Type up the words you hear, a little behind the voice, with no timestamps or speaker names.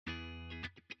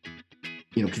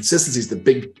consistency is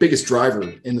the biggest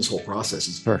driver in this whole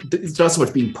process. Sure. It's not so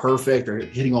much being perfect or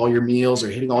hitting all your meals or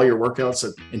hitting all your workouts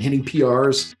and hitting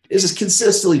PRs. It's just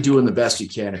consistently doing the best you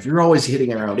can. If you're always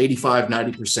hitting around 85,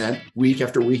 90% week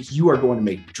after week, you are going to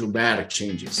make dramatic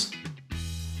changes.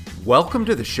 Welcome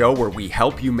to the show where we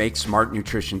help you make smart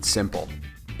nutrition simple.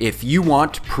 If you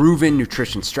want proven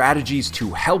nutrition strategies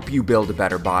to help you build a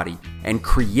better body and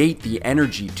create the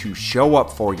energy to show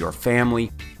up for your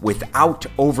family without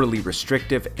overly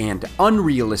restrictive and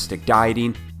unrealistic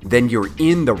dieting, then you're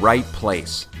in the right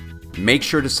place. Make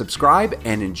sure to subscribe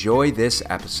and enjoy this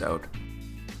episode.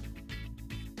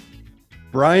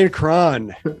 Bryan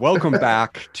Krahn, welcome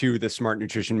back to the Smart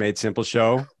Nutrition Made Simple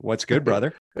show. What's good,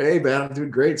 brother? Hey, man, I'm doing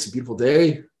great. It's a beautiful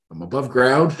day. I'm above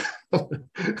ground.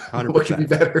 100%. What could be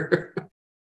better?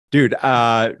 Dude,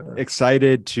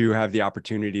 excited to have the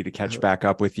opportunity to catch back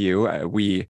up with you.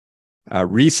 We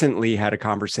recently had a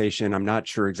conversation. I'm not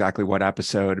sure exactly what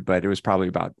episode, but it was probably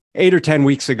about 8 or 10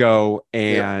 weeks ago.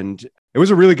 And It was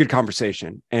a really good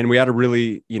conversation. And we had a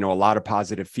really, a lot of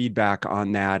positive feedback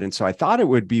on that. And so I thought it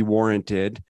would be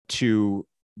warranted to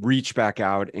reach back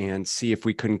out and see if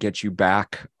we couldn't get you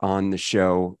back on the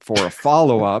show for a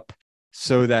follow-up,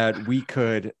 so that we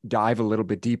could dive a little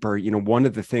bit deeper. One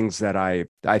of the things that I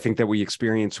think that we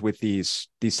experience with these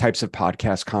types of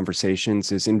podcast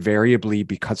conversations is invariably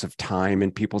because of time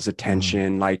and people's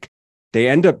attention, like they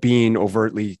end up being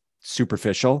overtly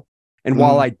superficial. And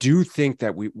while I do think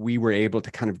that we were able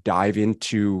to kind of dive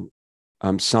into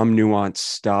some nuanced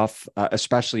stuff,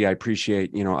 especially I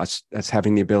appreciate, us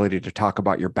having the ability to talk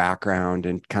about your background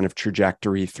and kind of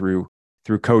trajectory through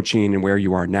coaching and where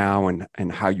you are now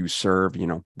and how you serve,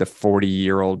 the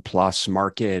 40-year-old plus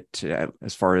market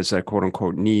as far as a quote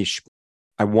unquote niche.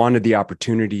 I wanted the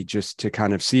opportunity just to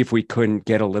kind of see if we couldn't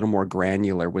get a little more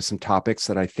granular with some topics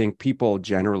that I think people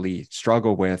generally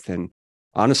struggle with. And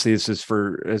honestly, this is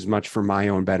for as much for my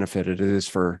own benefit as it is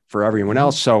for everyone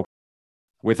else. So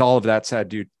with all of that said,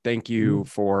 dude, thank you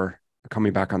for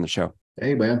coming back on the show.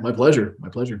 Hey, man, my pleasure. My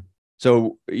pleasure.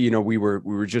 So, we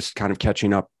were just kind of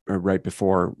catching up right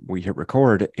before we hit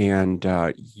record, and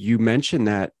you mentioned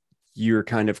that you're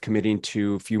kind of committing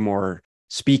to a few more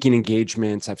speaking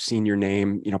engagements. I've seen your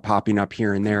name, popping up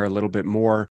here and there a little bit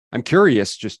more. I'm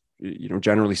curious, just,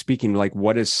 generally speaking, like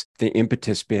what has the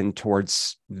impetus been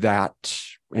towards that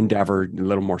endeavor, a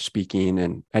little more speaking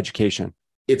and education?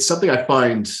 It's something I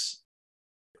find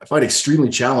extremely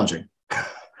challenging.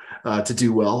 To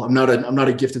do well. I'm not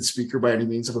a gifted speaker by any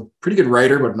means. I'm a pretty good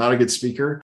writer, but not a good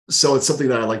speaker. So it's something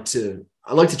that I like to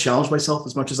challenge myself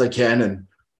as much as I can. And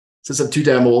since I'm too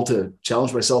damn old to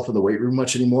challenge myself in the weight room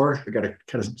much anymore, I got to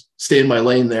kind of stay in my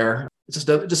lane there. It's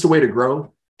just a way to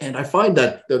grow. And I find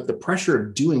that the pressure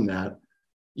of doing that,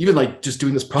 even like just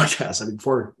doing this podcast,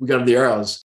 before we got into the air, I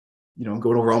was,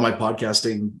 going over all my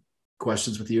podcasting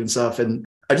questions with you and stuff. And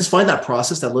I just find that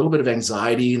process, that little bit of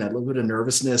anxiety and that little bit of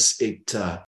nervousness,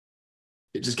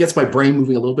 it just gets my brain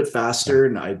moving a little bit faster.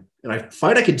 And I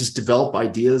find I could just develop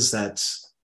ideas that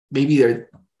maybe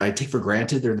I take for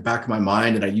granted. They're in the back of my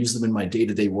mind and I use them in my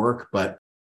day-to-day work. But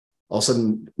all of a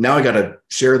sudden now I got to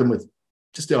share them with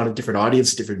just on a different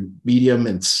audience, different medium.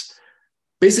 And it's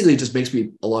basically, it just makes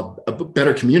me a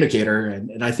better communicator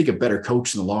and I think a better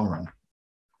coach in the long run.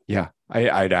 Yeah,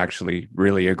 I'd actually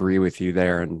really agree with you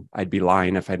there. And I'd be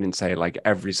lying if I didn't say like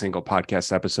every single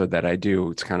podcast episode that I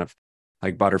do, it's kind of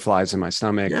like butterflies in my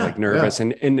stomach, like nervous.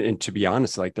 Yeah. And to be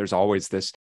honest, like there's always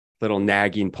this little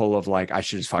nagging pull of like, I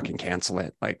should just fucking cancel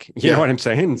it. Like, you know what I'm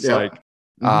saying? It's like,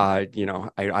 I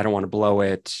don't want to blow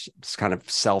it. It's kind of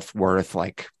self-worth.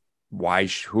 Like,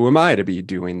 who am I to be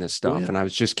doing this stuff? And I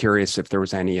was just curious if there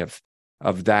was any of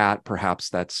that, perhaps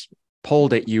that's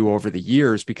pulled at you over the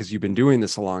years because you've been doing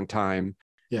this a long time.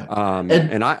 Yeah.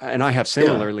 And I have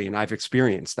similarly, and I've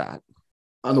experienced that.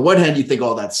 On the one hand, you think,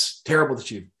 oh, that's terrible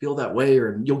that you feel that way,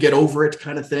 or you'll get over it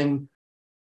kind of thing.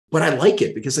 But I like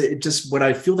it because it just, when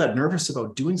I feel that nervous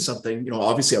about doing something,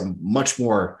 obviously I'm much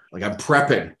more like I'm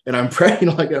prepping and I'm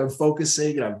prepping, like I'm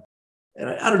focusing and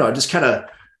I don't know, I'm just kind of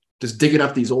just digging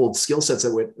up these old skill sets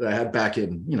that I had back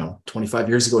in, 25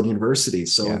 years ago in university.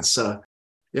 So it's,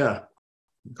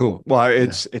 Cool. Well,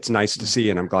 it's nice to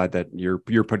see, and I'm glad that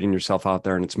you're putting yourself out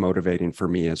there, and it's motivating for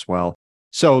me as well.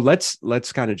 So let's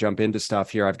kind of jump into stuff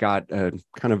here. I've got a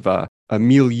kind of a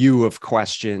milieu of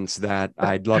questions that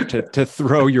I'd love to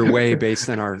throw your way based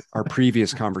on our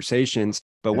previous conversations.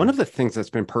 But one of the things that's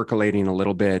been percolating a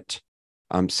little bit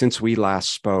since we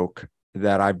last spoke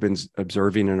that I've been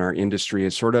observing in our industry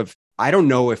is sort of, I don't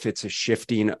know if it's a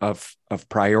shifting of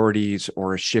priorities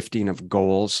or a shifting of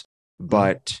goals,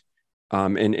 but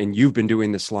and you've been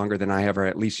doing this longer than I have, or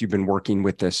at least you've been working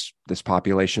with this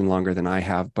population longer than I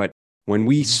have. But when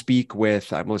we speak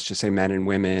with, let's just say men and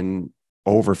women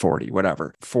over 40,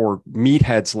 whatever, for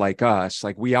meatheads like us,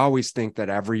 like we always think that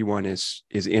everyone is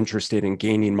interested in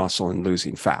gaining muscle and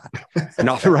losing fat.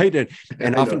 Not right.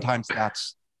 And oftentimes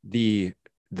that's the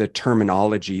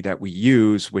terminology that we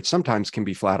use, which sometimes can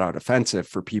be flat out offensive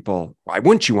for people. Why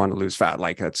wouldn't you want to lose fat?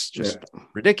 Like that's just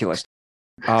ridiculous.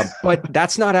 But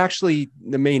that's not actually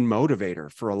the main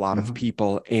motivator for a lot of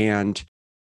people. And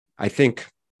I think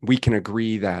we can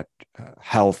agree that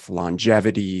health,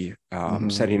 longevity,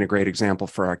 setting a great example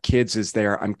for our kids is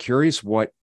there. I'm curious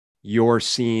what you're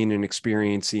seeing and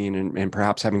experiencing and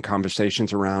perhaps having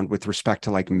conversations around with respect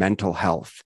to like mental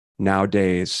health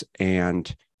nowadays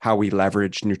and how we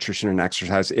leverage nutrition and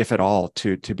exercise, if at all,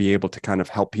 to be able to kind of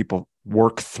help people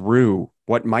work through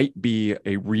what might be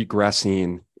a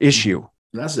regressing issue.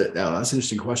 That's it. Yeah, that's an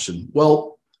interesting question.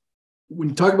 Well, when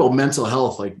you talk about mental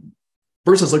health, like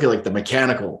first let's look at like the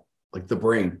mechanical, like the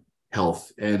brain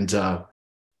health. And I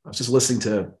was just listening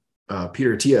to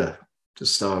Peter Attia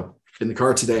just in the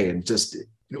car today. And just,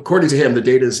 according to him, the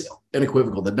data is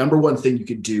unequivocal. The number one thing you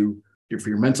could do for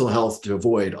your mental health to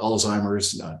avoid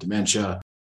Alzheimer's, dementia,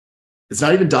 it's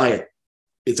not even diet,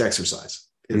 it's exercise.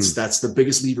 That's the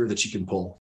biggest lever that you can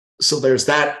pull. So there's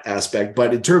that aspect.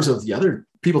 But in terms of the other,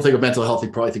 people think of mental health, they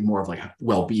probably think more of like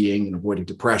well-being and avoiding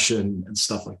depression and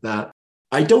stuff like that.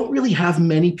 I don't really have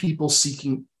many people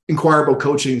inquire about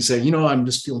coaching and say, I'm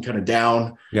just feeling kind of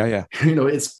down. Yeah.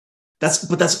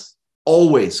 That's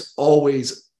always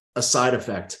a side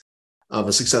effect of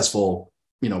a successful,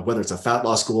 whether it's a fat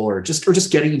loss goal or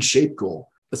just getting in shape goal.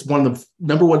 That's one of the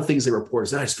number one things they report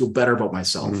is that I just feel better about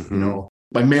myself.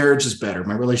 My marriage is better.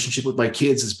 My relationship with my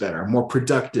kids is better. I'm more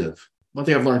productive. One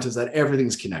thing I've learned is that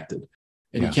everything's connected,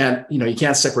 and you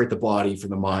can't separate the body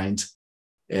from the mind.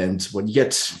 And when you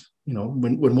get,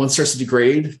 when one starts to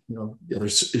degrade, the other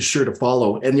is sure to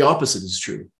follow, and the opposite is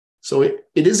true. So it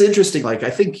is interesting. Like, I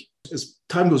think as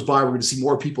time goes by, we're going to see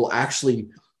more people actually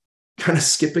kind of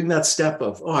skipping that step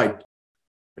of, I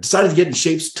decided to get in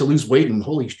shape to lose weight, and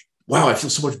wow, I feel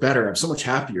so much better. I'm so much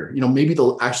happier. Maybe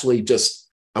they'll actually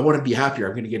I want to be happier.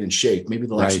 I'm going to get in shape. Maybe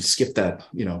they'll actually skip that,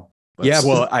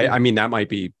 Well, I mean, that might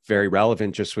be very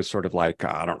relevant just with sort of like,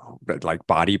 I don't know, but like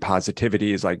body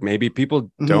positivity is like, maybe people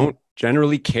don't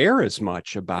generally care as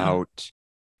much about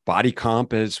body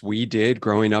comp as we did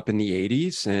growing up in the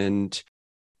 80s. And,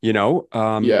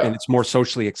 and it's more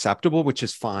socially acceptable, which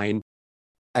is fine.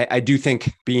 I do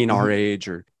think being our age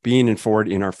or being in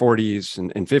our 40s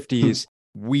and 50s,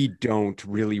 we don't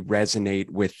really resonate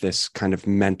with this kind of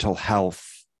mental health.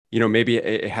 Maybe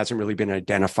it hasn't really been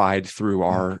identified through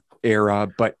our era,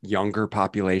 but younger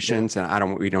populations,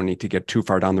 and we don't need to get too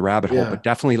far down the rabbit hole, but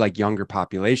definitely like younger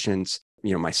populations.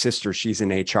 My sister, she's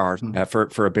in HR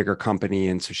for a bigger company.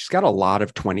 And so she's got a lot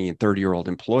of 20 and 30-year-old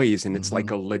employees. And it's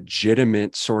like a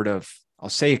legitimate sort of, I'll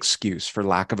say excuse for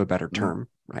lack of a better term.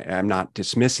 Right? I'm not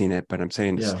dismissing it, but I'm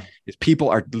saying is people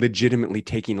are legitimately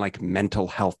taking like mental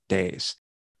health days.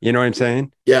 You know what I'm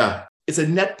saying? Yeah. It's a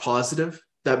net positive,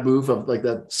 that move of like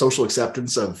that social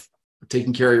acceptance of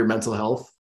taking care of your mental health.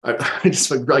 I just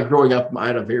like growing up, I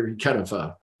had a very kind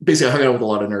of, basically I hung out with a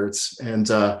lot of nerds,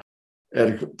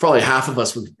 and probably half of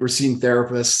us were seeing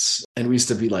therapists, and we used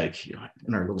to be like,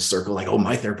 in our little circle, like, oh,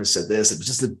 my therapist said this. It was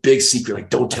just a big secret. Like,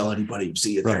 don't tell anybody you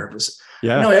see a therapist.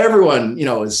 Yeah. Everyone,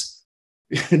 is,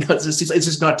 it's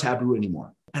just not taboo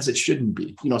anymore, as it shouldn't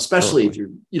be, especially if you're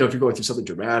going through something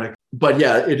dramatic. But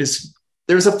yeah, it is.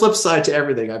 There's a flip side to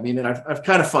everything. I mean, and I've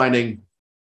kind of finding,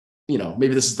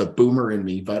 maybe this is the boomer in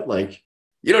me, but like,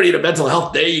 you don't need a mental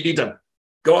health day. You need to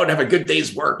go out and have a good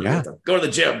day's work. Yeah. Go to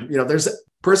the gym.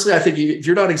 Personally, I think if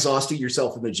you're not exhausting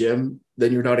yourself in the gym,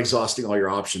 then you're not exhausting all your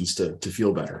options to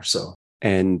feel better. So,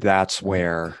 and that's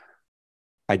where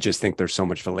I just think there's so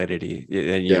much validity.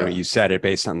 You said it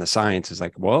based on the science. Is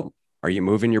like, well, are you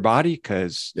moving your body?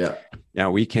 Because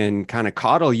we can kind of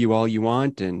coddle you all you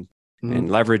want and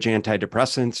leverage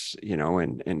antidepressants,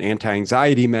 and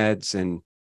anti-anxiety meds and,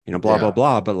 blah,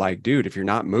 blah. But like, dude, if you're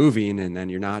not moving and then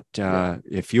you're not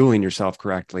fueling yourself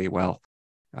correctly, well,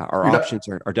 our options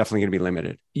are definitely going to be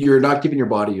limited. You're not giving your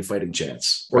body a fighting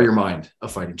chance, or your mind a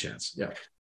fighting chance. Yeah.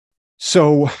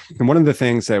 So one of the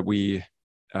things that we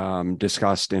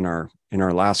discussed in our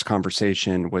last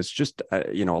conversation was just,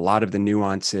 a lot of the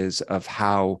nuances of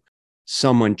how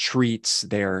someone treats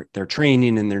their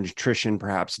training and their nutrition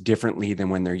perhaps differently than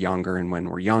when they're younger. And when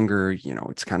we're younger,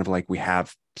 it's kind of like we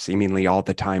have seemingly all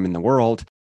the time in the world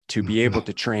to be able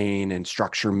to train and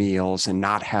structure meals and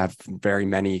not have very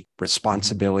many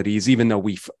responsibilities, even though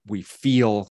we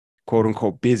feel quote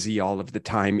unquote busy all of the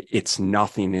time, it's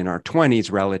nothing in our 20s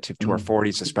relative to our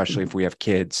 40s, especially if we have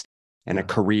kids and a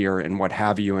career and what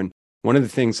have you. And one of the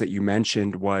things that you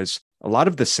mentioned was a lot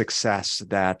of the success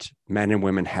that men and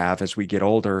women have as we get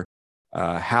older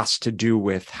has to do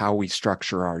with how we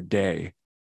structure our day,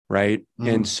 right?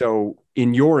 And so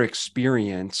in your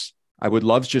experience, I would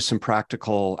love just some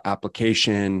practical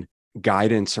application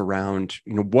guidance around,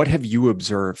 what have you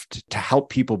observed to help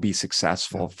people be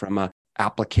successful from a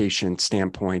application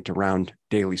standpoint around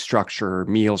daily structure,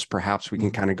 meals? Perhaps we can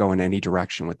kind of go in any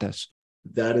direction with this.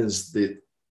 That is the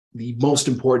most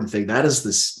important thing. That is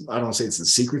this, I don't want to say it's the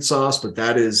secret sauce, but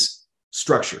that is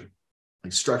structure.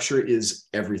 Like structure is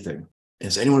everything.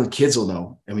 As anyone with kids will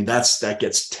know, I mean, that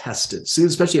gets tested. So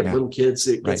especially if you have little kids,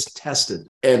 it gets tested.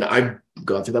 And I've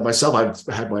gone through that myself.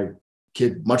 I've had my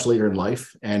kid much later in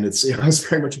life, and it's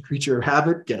very much a creature of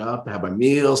habit. Get up, have my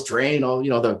meals, train, all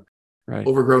the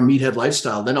overgrown meathead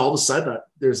lifestyle. Then all of a sudden,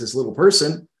 there's this little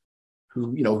person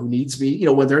who needs me.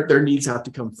 When their needs have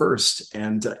to come first,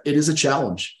 and it is a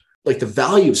challenge. Like the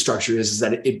value of structure is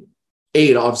that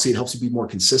it obviously it helps you be more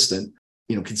consistent.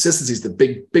 Consistency is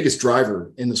the biggest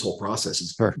driver in this whole process.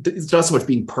 It's not so much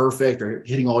being perfect or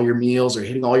hitting all your meals or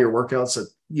hitting all your workouts,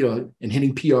 and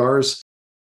hitting PRs.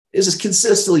 Is just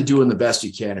consistently doing the best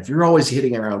you can. If you're always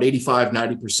hitting around 85,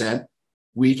 90%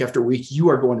 week after week, you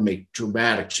are going to make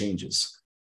dramatic changes.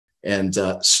 And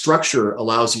structure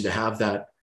allows you to have that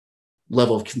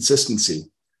level of consistency.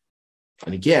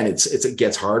 And again, it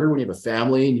gets harder when you have a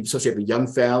family, and especially have a young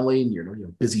family, and you're a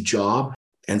busy job.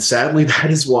 And sadly, that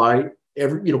is why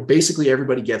basically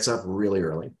everybody gets up really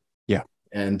early. Yeah.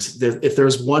 And if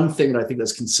there's one thing that I think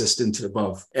that's consistent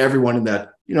above everyone in that,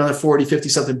 that 40, 50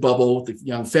 something bubble with the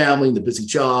young family and the busy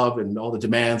job and all the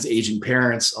demands, aging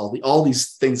parents, all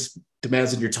these things,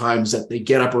 demands in your time, is that they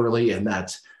get up early, and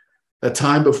that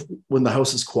time of when the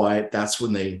house is quiet, that's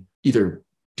when they either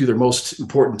do their most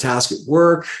important task at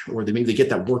work, or they get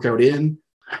that workout in.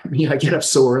 I mean, I get up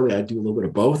so early, I do a little bit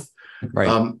of both.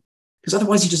 Right. Because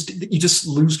otherwise you just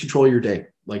lose control of your day.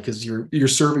 Like, because you're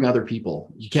serving other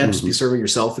people. You can't just be serving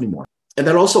yourself anymore. And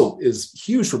that also is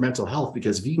huge for mental health,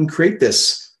 because if you can create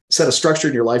this set of structure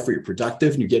in your life where you're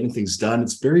productive and you're getting things done,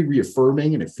 it's very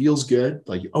reaffirming and it feels good.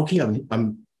 Like, okay,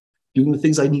 I'm doing the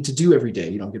things I need to do every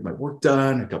day. Get my work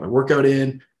done. I got my workout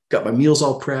in, got my meals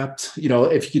all prepped.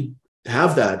 If you could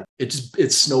have that, it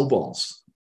snowballs.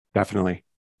 Definitely.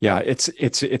 Yeah.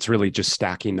 It's really just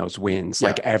stacking those wins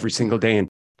like every single day, and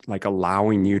like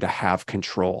allowing you to have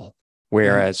control.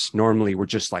 Whereas normally we're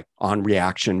just like on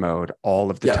reaction mode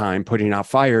all of the time, putting out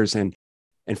fires. And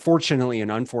fortunately and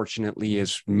unfortunately,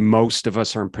 is most of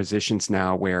us are in positions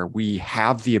now where we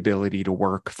have the ability to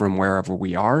work from wherever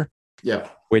we are,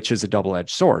 which is a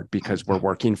double-edged sword, because we're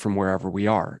working from wherever we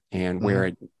are. And where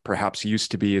it perhaps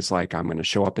used to be is like, I'm going to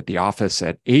show up at the office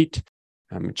at 8,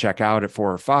 I'm going to check out at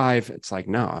 4 or 5. It's like,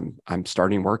 no, I'm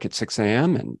starting work at 6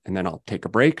 a.m. and then I'll take a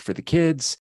break for the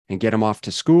kids and get them off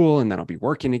to school. And then I'll be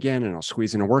working again, and I'll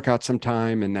squeeze in a workout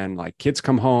sometime. And then like kids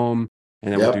come home,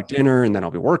 and then we'll do dinner, and then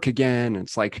I'll be work again. And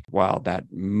it's like, wow, that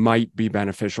might be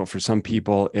beneficial for some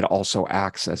people. It also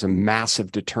acts as a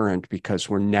massive deterrent, because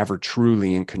we're never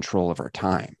truly in control of our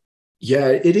time. Yeah,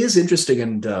 it is interesting.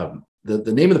 And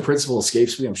the name of the principle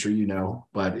escapes me. I'm sure you know,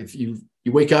 but if you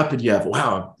wake up and you have,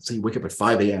 so you wake up at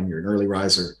 5 a.m., you're an early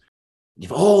riser. You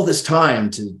have all this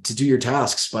time to do your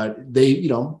tasks, but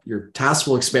your tasks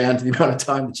will expand to the amount of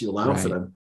time that you allow for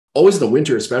them. Always in the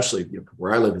winter, especially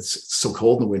where I live, it's so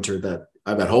cold in the winter that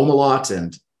I'm at home a lot,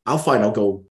 and I'll find I'll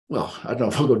go, I don't know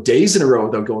if I'll go days in a row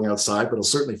without going outside, but it'll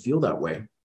certainly feel that way.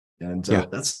 And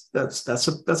that's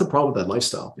a problem with that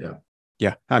lifestyle. Yeah.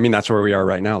 Yeah. I mean, that's where we are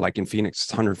right now. Like in Phoenix,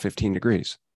 it's 115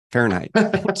 degrees Fahrenheit.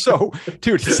 So,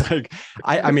 dude, it's like,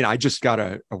 I mean, I just got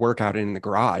a workout in the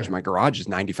garage. My garage is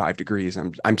 95 degrees.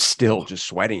 I'm still just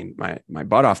sweating my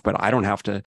butt off, but I don't have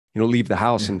to, leave the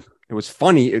house. And it was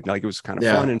funny. It was kind of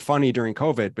fun and funny during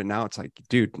COVID, but now it's like,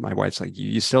 dude, my wife's like,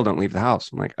 you still don't leave the house.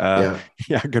 I'm like,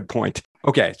 yeah, good point.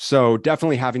 Okay. So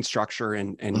definitely having structure.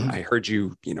 And I heard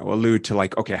you, allude to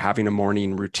like, okay, having a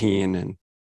morning routine. And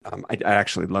I'd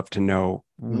actually love to know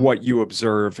what you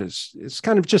observe is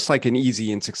kind of just like an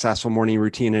easy and successful morning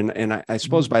routine. And I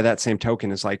suppose by that same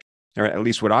token is like, or at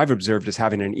least what I've observed is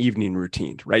having an evening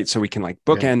routine, right? So we can like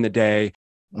bookend the day,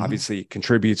 obviously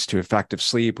contributes to effective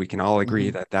sleep. We can all agree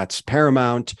that that's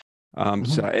paramount.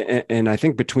 So, and I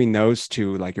think between those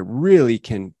two, like it really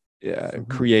can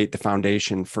create the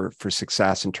foundation for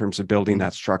success in terms of building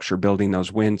that structure, building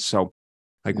those wins. So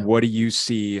like, what do you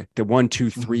see the 1,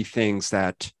 2, 3 things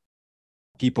that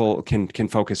people can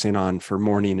focus in on for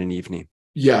morning and evening?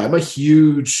 Yeah, I'm a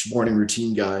huge morning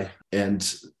routine guy. And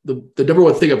the number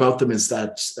one thing about them is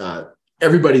that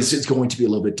everybody's is going to be a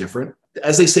little bit different.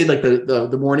 As they say, like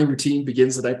the morning routine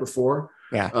begins the night before.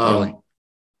 Yeah, totally.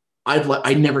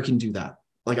 I never can do that.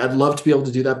 Like, I'd love to be able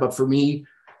to do that. But for me,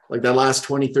 like that last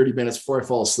 20, 30 minutes before I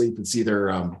fall asleep, it's either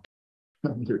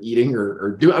eating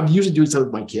or I'm usually doing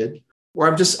something with my kid, or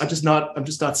I'm just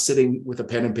not sitting with a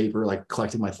pen and paper, like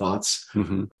collecting my thoughts.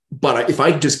 Mm-hmm. But if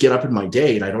I just get up in my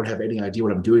day and I don't have any idea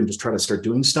what I'm doing, just try to start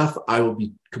doing stuff, I will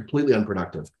be completely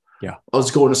unproductive. Yeah. I'll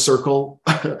just go in a circle,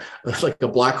 like a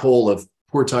black hole of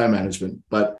poor time management.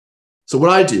 But so what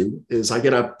I do is I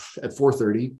get up at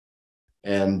 4:30,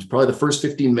 and probably the first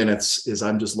 15 minutes is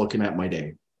I'm just looking at my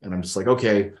day, and I'm just like,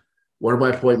 okay, what are my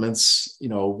appointments?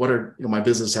 What are, my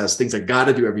business has things I got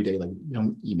to do every day, like,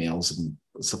 emails and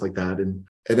stuff like that. And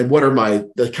then what are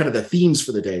the kind of the themes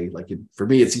for the day? Like, for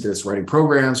me, it's either it's writing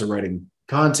programs or writing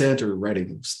content or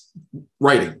writing.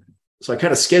 So I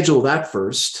kind of schedule that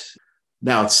first.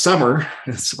 Now it's summer,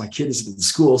 so my kid is in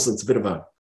school, so it's a bit of a,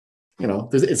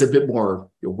 it's a bit more,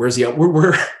 where's he out?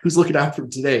 Who's looking out for him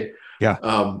today? Yeah.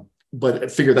 But I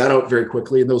figure that out very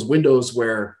quickly. In those windows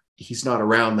where he's not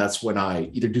around, that's when I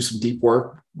either do some deep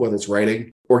work, whether it's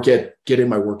writing, or get in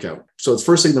my workout. So it's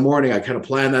first thing in the morning. I kind of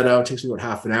plan that out. It takes me about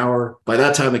half an hour. By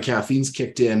that time, the caffeine's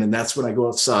kicked in, and that's when I go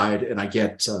outside and I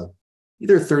get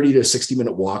either a 30 to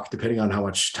 60-minute walk, depending on how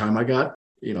much time I got.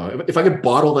 If I could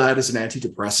bottle that as an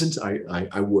antidepressant,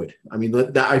 I would. I mean,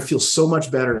 that I feel so much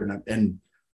better. And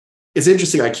it's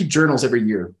interesting. I keep journals every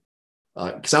year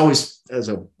because I always, as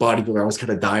a bodybuilder, I always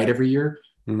kind of diet every year.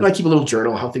 And I keep a little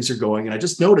journal of how things are going. And I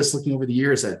just noticed, looking over the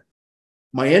years, that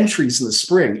my entries in the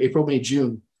spring, April, May,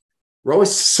 June, were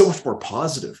always so much more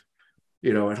positive,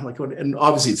 and I'm like, and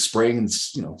obviously it's spring and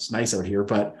it's nice out here,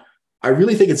 but I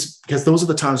really think it's because those are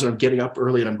the times when I'm getting up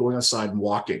early and I'm going outside and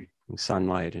walking.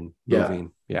 Sunlight and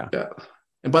moving. Yeah.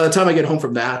 And by the time I get home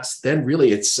from that, then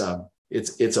really it's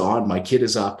on. My kid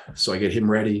is up, so I get him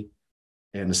ready.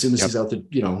 And as soon as he's out, as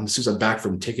soon as I'm back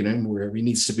from taking him wherever he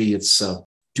needs to be, it's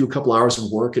do a couple hours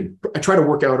of work, and I try to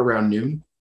work out around noon,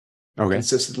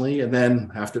 consistently, and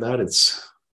then after that, it's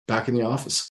back in the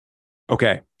office.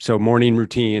 Okay, so morning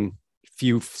routine,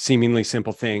 few seemingly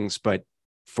simple things, but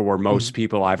for most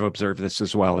people, I've observed this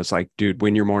as well. It's like, dude,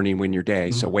 win your morning, win your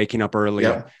day. So waking up early,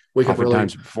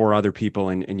 oftentimes before other people,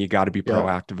 and you got to be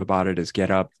proactive about it. Is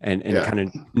get up and kind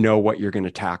of know what you're going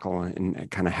to tackle and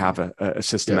kind of have a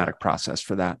systematic process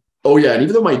for that. Oh yeah, and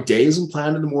even though my day isn't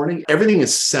planned in the morning, everything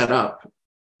is set up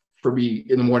for me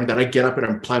in the morning that I get up and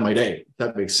I plan my day. If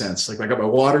that makes sense. Like, I got my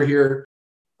water here.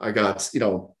 I got,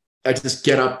 I just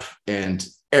get up and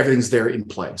everything's there in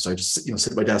play. So I just,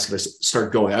 sit at my desk and I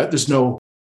start going. There's no,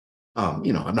 I'm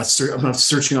not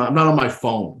searching on, I'm not on my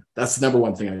phone. That's the number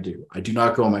one thing I do. I do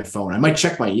not go on my phone. I might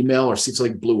check my email or see if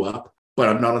something blew up, but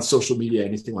I'm not on social media,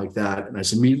 anything like that. And I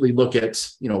just immediately look at,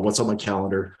 what's on my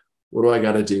calendar. What do I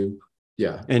got to do?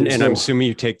 Yeah. And I'm assuming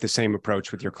you take the same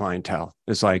approach with your clientele.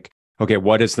 It's like, okay,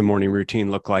 what does the morning routine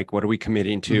look like? What are we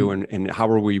committing to? And how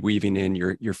are we weaving in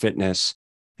your fitness?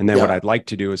 And then what I'd like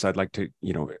to do is I'd like to,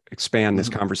 expand this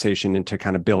conversation into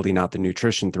kind of building out the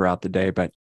nutrition throughout the day.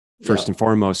 But first and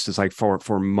foremost is like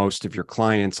for most of your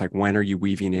clients, like, when are you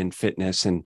weaving in fitness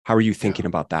and how are you thinking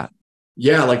about that?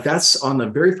 Yeah, like that's on the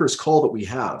very first call that we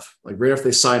have, like right after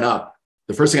they sign up.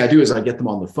 The first thing I do is I get them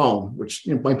on the phone, which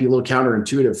might be a little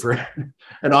counterintuitive for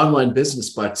an online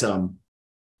business, but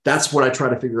that's what I try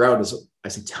to figure out is I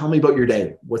say, tell me about your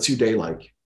day. What's your day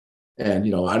like? And,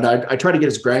 I try to get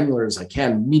as granular as I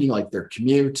can, meaning like their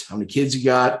commute, how many kids you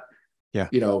got,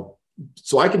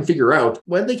 so I can figure out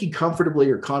when they can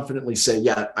comfortably or confidently say,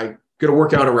 yeah, I'm going to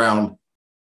work out around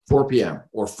 4 p.m.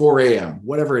 or 4 a.m.,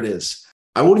 whatever it is.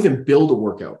 I won't even build a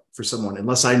workout for someone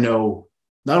unless I know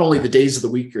not only the days of the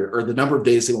week or the number of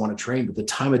days they want to train, but the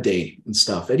time of day and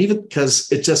stuff. And even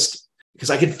because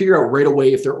I can figure out right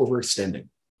away if they're overextending.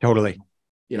 Totally.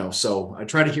 So I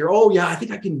try to hear, oh yeah, I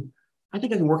think I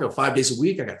can work out 5 days a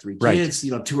week. I got 3 kids,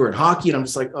 2 are in hockey. And I'm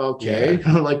just like, okay. Yeah.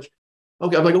 I'm like,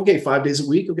 5 days a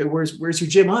week. Okay. Where's your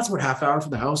gym? Oh, it's about half hour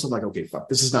from the house. I'm like, okay, fuck,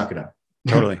 this is not gonna.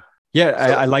 Totally. Yeah.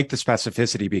 So, I like the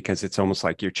specificity because it's almost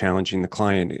like you're challenging the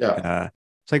client. Yeah.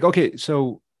 It's like, okay,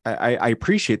 so I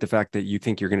appreciate the fact that you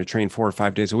think you're going to train 4 or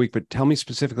 5 days a week, but tell me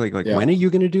specifically, like, when are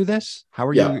you going to do this? How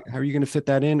are you going to fit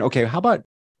that in? Okay. How about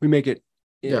we make it,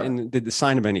 and the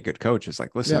sign of any good coach is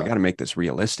like, listen, I got to make this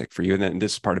realistic for you. And then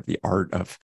this is part of the art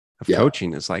of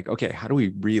coaching is like, okay, how do we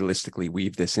realistically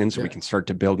weave this in so we can start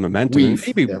to build momentum? And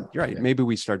maybe you're right. Yeah. Maybe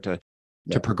we start to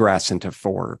progress into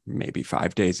 4, maybe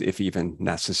 5 days, if even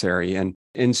necessary.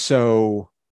 And so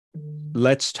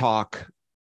let's talk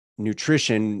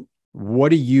nutrition.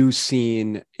 What are you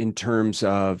seeing in terms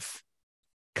of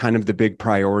kind of the big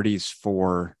priorities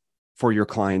for your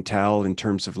clientele in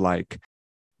terms of like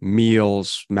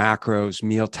meals, macros,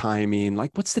 meal timing?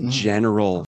 Like, what's the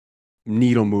general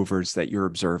needle movers that you're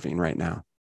observing right now?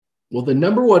 Well, the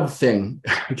number one thing,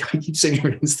 I keep saying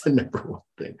it's the number one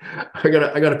thing. I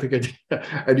gotta pick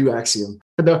a new axiom.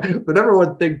 The number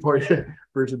one thing,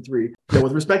 version 3.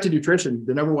 With respect to nutrition,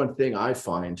 the number one thing I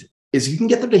find is you can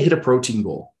get them to hit a protein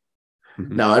goal.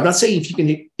 Mm-hmm. Now, I'm not saying if you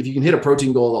can hit a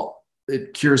protein goal,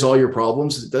 it cures all your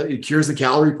problems. It cures the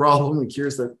calorie problem. It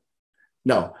cures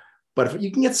no. But if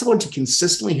you can get someone to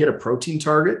consistently hit a protein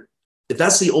target, if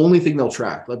that's the only thing they'll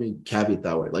track, let me caveat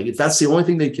that way. Like if that's the only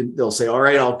thing they'll say, all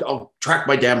right, I'll track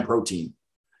my damn protein.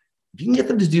 If you can get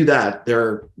them to do that,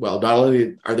 not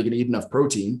only are they going to eat enough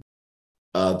protein,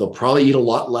 they'll probably eat a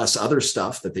lot less other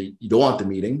stuff that you don't want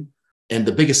them eating. And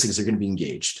the biggest thing is they're going to be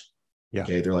engaged. Yeah.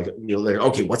 Okay. They're like,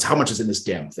 okay, how much is in this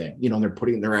damn thing? And they're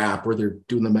putting it in their app or they're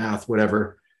doing the math,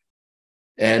 whatever.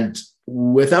 And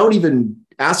without even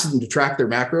asking them to track their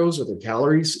macros or their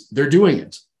calories, they're doing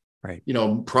it. Right.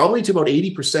 Probably to about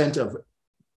 80% of,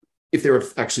 if they were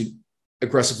actually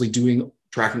aggressively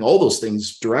tracking all those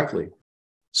things directly.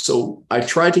 So I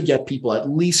try to get people at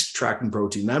least tracking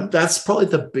protein. That's probably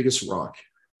the biggest rock.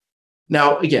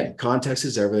 Now, again, context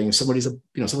is everything. If someone's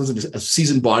a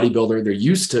seasoned bodybuilder, they're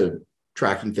used to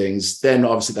tracking things, then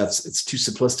obviously it's too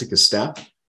simplistic a step.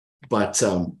 But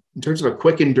in terms of a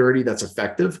quick and dirty that's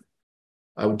effective,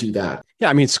 I would do that. Yeah,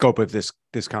 I mean, scope of this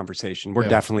conversation, we're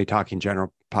definitely talking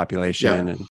general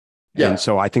population, and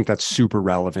so I think that's super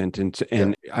relevant.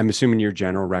 And I'm assuming your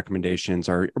general recommendations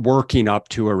are working up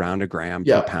to around a gram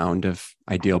per pound of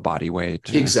ideal body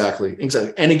weight. Exactly.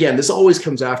 And again, this always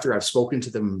comes after I've spoken to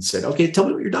them and said, okay, tell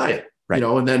me what your diet, right?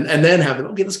 And then have it.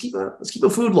 Okay, let's keep a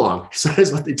food log. So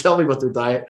that's what they tell me about their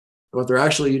diet. What they're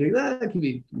actually eating, that can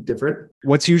be different.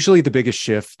 What's usually the biggest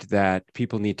shift that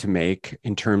people need to make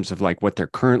in terms of like what they're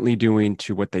currently doing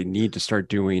to what they need to start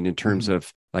doing in terms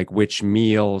of like which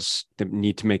meals that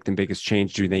need to make the biggest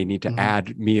change? Do they need to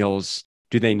add meals?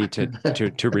 Do they need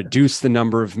to reduce the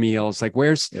number of meals? Like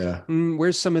where's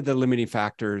some of the limiting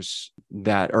factors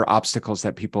that are obstacles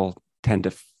that people tend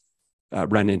to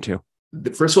run into?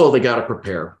 First of all, they got to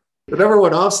prepare. The number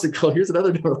one obstacle,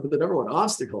 the number one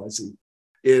obstacle I see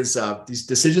is these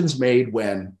decisions made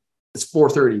when it's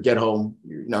 4:30, get home,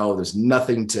 there's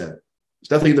nothing in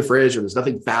the fridge, or there's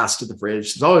nothing fast in the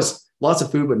fridge. There's always lots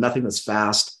of food, but nothing that's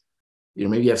fast.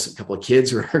 Maybe you have a couple of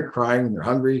kids who are crying and they're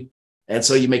hungry. And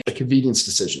so you make a convenience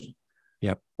decision.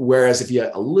 Yep. Whereas if you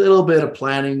had a little bit of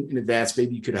planning in advance,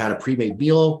 maybe you could have had a pre-made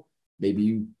meal. Maybe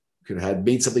you could have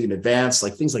made something in advance,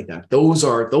 like things like that. Those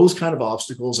kind of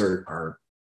obstacles they're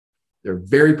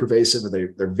very pervasive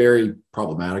and they're very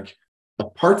problematic.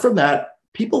 Apart from that,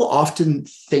 people often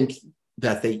think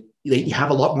that they have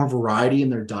a lot more variety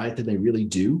in their diet than they really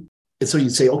do. And so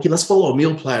you say, okay, let's follow a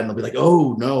meal plan. And they'll be like,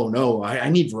 oh, no, I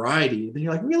need variety. And then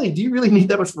you're like, really? Do you really need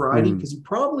that much variety? Because you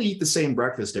probably eat the same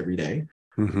breakfast every day.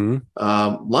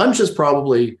 Lunch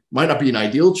might not be an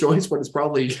ideal choice, but it's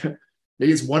probably,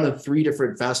 maybe it's one of 3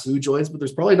 different fast food joints, but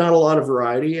there's probably not a lot of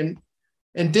variety.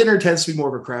 And dinner tends to be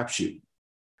more of a crapshoot.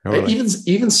 Totally.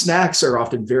 Even snacks are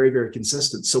often very, very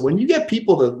consistent. So when you get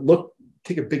people to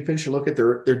take a big picture look at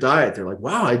their diet, they're like,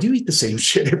 wow, I do eat the same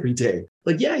shit every day.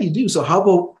 Like, yeah, you do. So how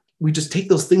about we just take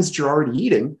those things that you're already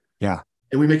eating and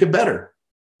we make it better?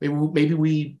 Maybe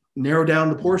we narrow down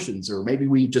the portions, or maybe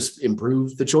we just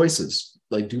improve the choices,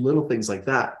 like do little things like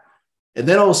that. And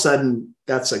then all of a sudden,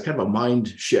 that's a kind of a mind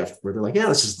shift where they're like, yeah,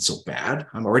 this isn't so bad.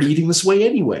 I'm already eating this way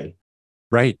anyway.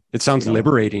 Right. It sounds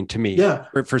liberating to me. Yeah.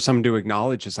 For someone to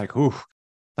acknowledge, it's like, ooh,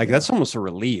 like that's almost a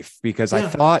relief, because I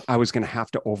thought I was going to have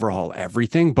to overhaul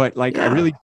everything. But like, I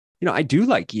really, I do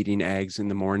like eating eggs in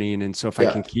the morning. And so if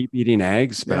I can keep eating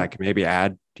eggs, but I can maybe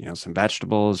add, some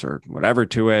vegetables or whatever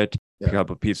to it, pick up a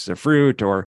couple pieces of fruit,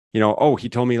 or, he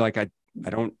told me like, I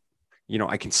don't,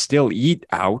 I can still eat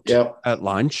out at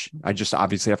lunch. I just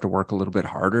obviously have to work a little bit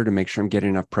harder to make sure I'm getting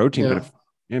enough protein. But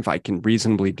if I can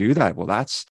reasonably do that, well,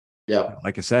 that's,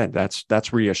 like I said,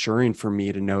 that's reassuring for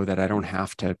me to know that I don't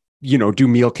have to, do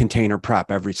meal container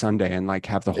prep every Sunday and like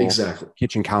have the whole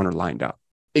kitchen counter lined up.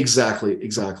 Exactly.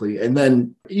 And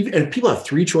then and people have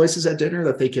 3 choices at dinner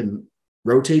that they can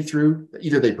rotate through.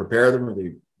 Either they prepare them or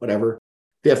whatever.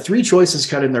 They have 3 choices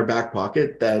kind of in their back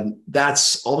pocket. Then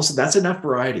that's all of a sudden, that's enough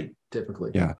variety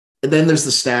typically. Yeah. And then there's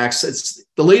the snacks. It's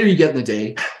the later you get in the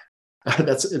day,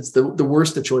 it's the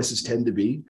worse the choices tend to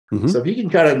be. So if you can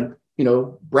kind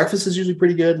of, breakfast is usually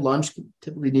pretty good. Lunch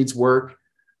typically needs work.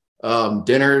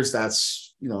 Dinners,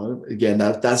 that's, again,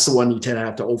 that's the one you tend to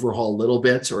have to overhaul a little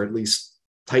bit, or at least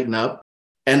tighten up.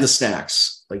 and the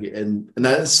snacks, like, and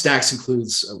that snacks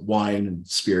includes wine and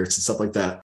spirits and stuff like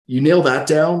that. You nail that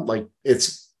down, like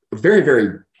it's a very,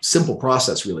 very simple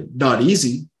process, really. Not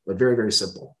easy, but very, very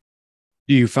simple.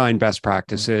 Do you find best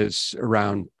practices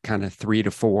around kind of 3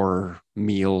 to 4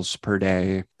 meals per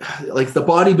day? Like the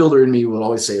bodybuilder in me will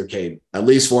always say, okay, at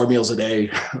least 4 meals a day,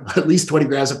 at least 20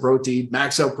 grams of protein,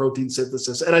 max out protein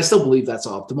synthesis. And I still believe that's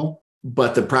optimal.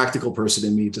 But the practical person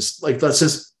in me just like, let's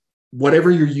just, whatever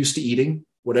you're used to eating,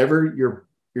 whatever your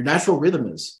natural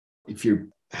rhythm is. If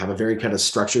you have a very kind of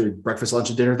structured breakfast, lunch,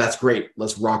 and dinner, that's great.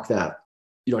 Let's rock that.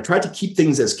 I try to keep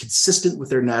things as consistent with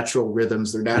their natural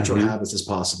rhythms, their natural habits as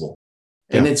possible.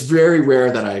 And it's very rare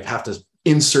that I have to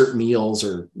insert meals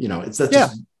or, it's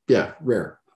just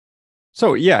rare.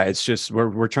 So it's just,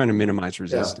 we're trying to minimize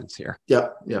resistance here.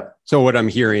 Yep. So what I'm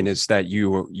hearing is that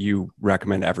you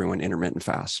recommend everyone intermittent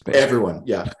fast. Basically. Everyone.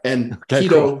 Yeah. And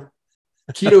keto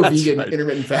vegan, right.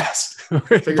 Intermittent fast.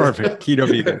 Perfect. Keto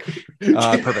vegan.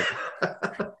 Perfect.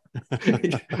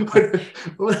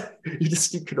 You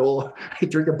just eat canola. I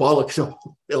drink a bottle of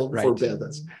canola before bed.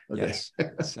 That's okay. Yes.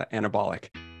 It's anabolic.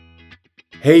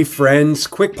 Hey friends,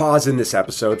 quick pause in this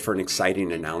episode for an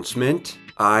exciting announcement.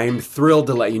 I'm thrilled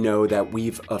to let you know that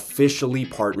we've officially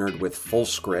partnered with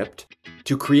Fullscript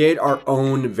to create our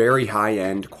own very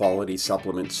high-end quality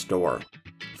supplement store.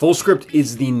 Fullscript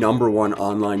is the #1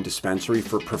 online dispensary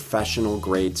for professional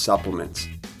grade supplements.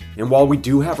 And while we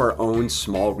do have our own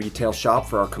small retail shop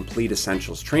for our complete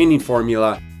essentials training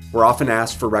formula, we're often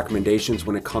asked for recommendations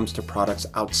when it comes to products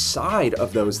outside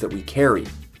of those that we carry.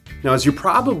 Now, as you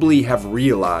probably have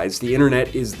realized, the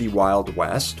internet is the Wild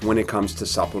West when it comes to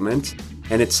supplements,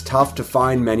 and it's tough to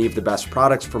find many of the best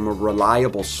products from a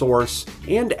reliable source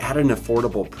and at an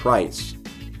affordable price.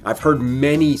 I've heard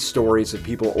many stories of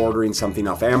people ordering something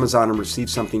off Amazon and receive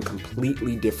something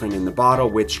completely different in the bottle,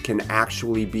 which can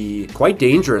actually be quite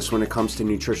dangerous when it comes to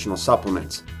nutritional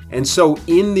supplements. And so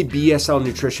in the BSL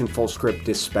Nutrition Fullscript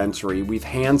dispensary, we've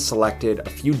hand-selected a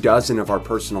few dozen of our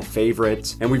personal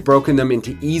favorites, and we've broken them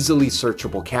into easily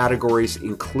searchable categories,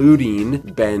 including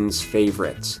Ben's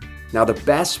favorites. Now, the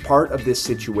best part of this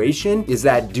situation is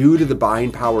that due to the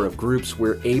buying power of groups,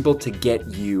 we're able to get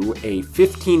you a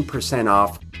 15%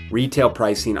 off retail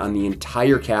pricing on the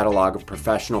entire catalog of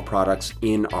professional products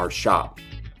in our shop.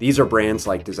 These are brands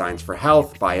like Designs for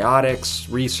Health,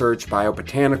 Biotics Research,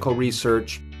 Biobotanical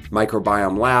Research,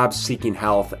 Microbiome Labs, Seeking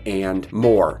Health, and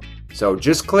more. So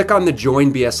just click on the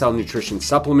Join BSL Nutrition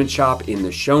Supplement Shop in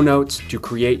the show notes to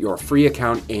create your free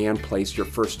account and place your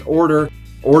first order.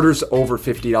 Orders over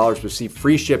 $50 receive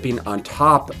free shipping on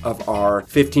top of our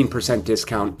 15%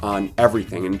 discount on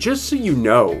everything. And just so you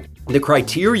know, the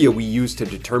criteria we use to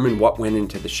determine what went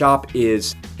into the shop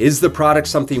is the product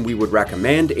something we would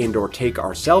recommend and or take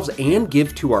ourselves and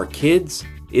give to our kids?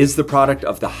 Is the product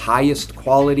of the highest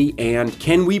quality? And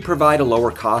can we provide a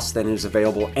lower cost than is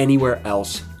available anywhere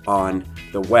else on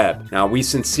the web? Now, we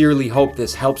sincerely hope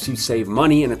this helps you save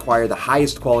money and acquire the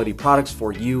highest quality products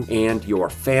for you and your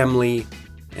family.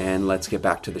 And let's get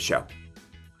back to the show.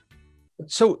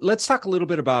 So let's talk a little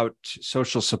bit about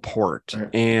social support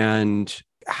and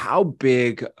how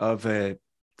big of a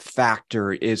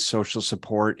factor is social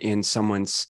support in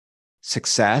someone's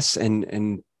success,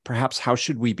 and perhaps how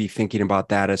should we be thinking about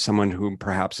that as someone who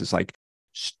perhaps is like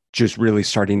just really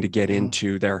starting to get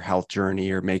into their health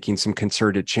journey or making some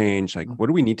concerted change? Like, what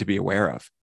do we need to be aware of?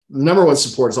 The #1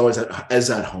 support is always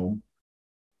at home.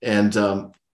 And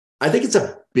I think it's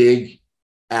a big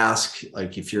ask.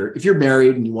 Like if you're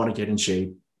married and you want to get in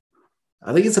shape,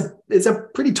 I think it's a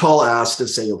pretty tall ask to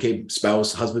say, okay,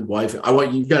 spouse, husband, wife,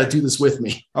 you've got to do this with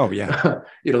me. Oh yeah.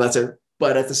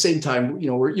 But at the same time,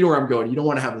 where I'm going, you don't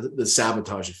want to have the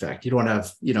sabotage effect. You don't want to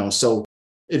have, so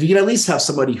if you can at least have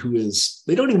somebody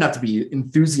they don't even have to be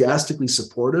enthusiastically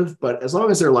supportive, but as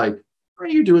long as they're like, are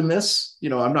you doing this?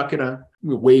 I'm not going to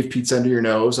wave pizza under your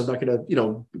nose. I'm not going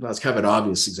to, that's kind of an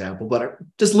obvious example, but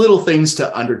just little things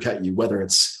to undercut you, whether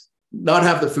it's not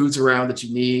have the foods around that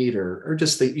you need or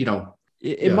just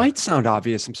It might sound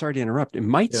obvious. I'm sorry to interrupt. It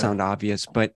might sound obvious,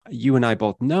 but you and I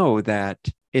both know that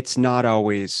it's not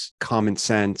always common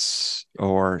sense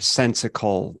or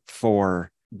sensical for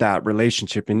that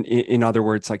relationship. In other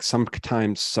words, like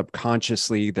sometimes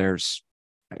subconsciously there's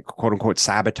quote unquote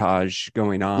sabotage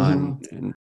going on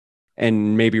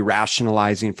and maybe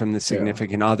rationalizing from the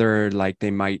significant other, like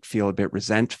they might feel a bit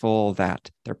resentful that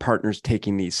their partner's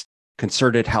taking these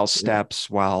concerted health steps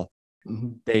while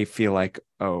they feel like,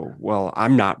 oh, well,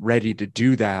 I'm not ready to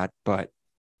do that. But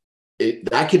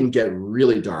that can get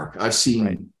really dark. I've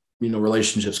seen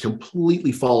relationships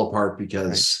completely fall apart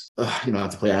because I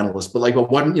have to play analyst, but like,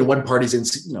 one party's in,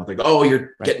 like, oh,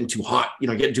 you're getting too hot,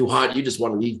 getting too hot. You just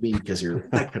want to leave me because you're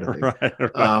that kind of thing.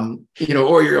 Right.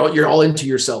 Or you're all into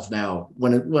yourself now.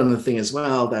 When the thing is,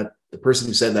 well, that the person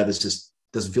who said that is just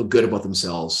doesn't feel good about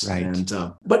themselves. Right. And,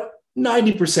 but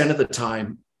 90% of the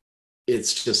time,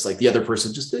 it's just like the other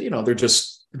person just, they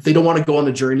don't want to go on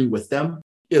the journey with them.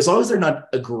 As long as they're not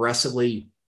aggressively,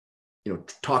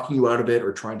 talking you out of it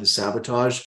or trying to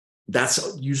sabotage, that's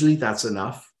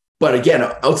enough. But again,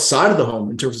 outside of the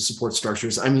home, in terms of support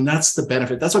structures, I mean, that's the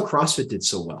benefit. That's what CrossFit did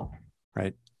so well.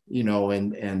 Right.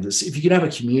 And if you can have a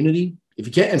community, if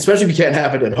you can't, especially if you can't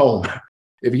have it at home,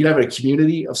 if you can have a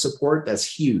community of support, that's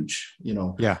huge.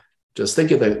 Yeah. Just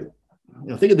think of the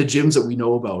gyms that we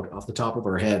know about off the top of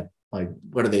our head. Like,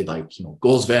 what are they like?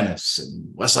 Gold's Venice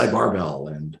and Westside Barbell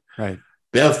and right.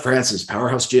 Bev Francis,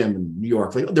 Powerhouse Gym in New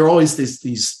York. Like, they're always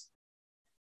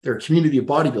they're a community of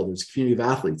bodybuilders, a community of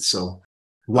athletes. So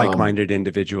like-minded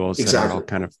individuals that are all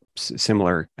kind of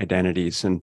similar identities.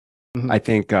 And I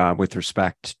think with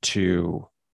respect to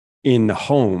in the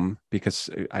home, because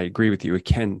I agree with you, it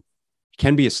can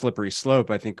be a slippery slope.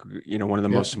 I think, one of the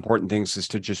most important things is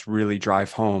to just really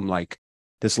drive home, like,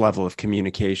 this level of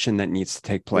communication that needs to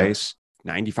take place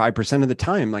 95% of the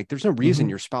time. Like, there's no reason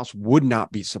your spouse would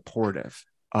not be supportive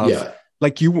of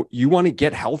like, you want to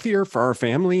get healthier for our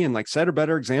family and like set a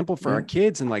better example for our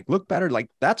kids and like look better. Like,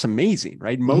 that's amazing,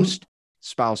 right? Most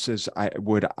spouses, I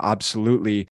would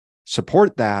absolutely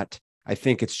support that. I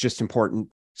think it's just important.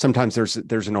 Sometimes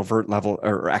there's an overt level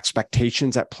or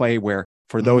expectations at play where,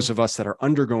 for those of us that are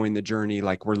undergoing the journey,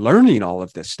 like, we're learning all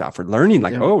of this stuff. We're learning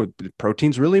like, oh,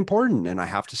 protein's really important. And I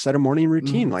have to set a morning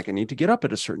routine. Like, I need to get up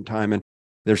at a certain time. And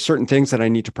there's certain things that I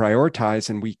need to prioritize.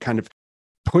 And we kind of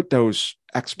put those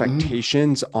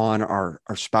expectations on our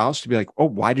spouse to be like, oh,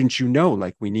 why didn't you know?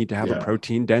 Like, we need to have a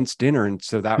protein dense dinner. And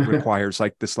so that requires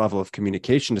like this level of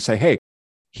communication to say, hey,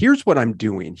 here's what I'm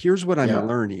doing. Here's what I'm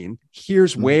learning.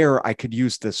 Here's where I could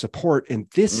use the support. And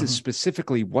this is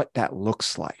specifically what that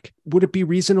looks like. Would it be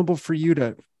reasonable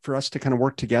for us to kind of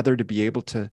work together to be able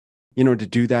to, to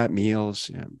do that?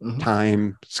 Meals,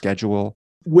 time, schedule?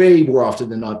 Way more often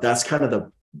than not, that's kind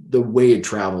of the way it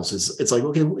travels. It's like,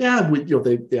 okay,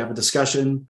 they have a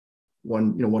discussion.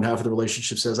 One half of the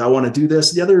relationship says, I want to do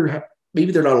this. The other,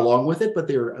 maybe they're not along with it, but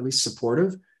they're at least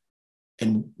supportive.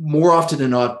 And more often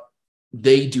than not,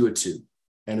 they do it too.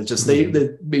 And it's just,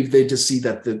 maybe they just see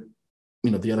that the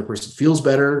other person feels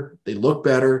better. They look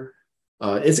better.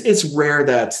 It's rare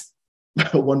that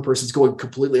one person's going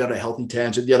completely on a healthy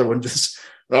tangent. The other one just,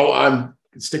 I'm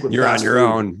stick with you're on your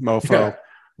own, mofo.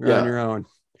 You're on your own.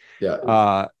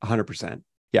 Yeah. 100%.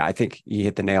 Yeah. I think you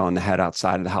hit the nail on the head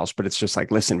outside of the house, but it's just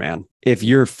like, listen, man, if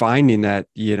you're finding that,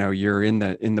 you're in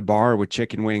the bar with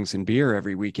chicken wings and beer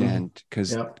every weekend, because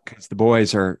the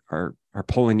boys are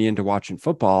pulling you into watching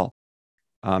football,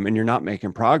 and you're not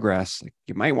making progress, like,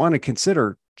 you might want to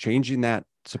consider changing that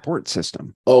support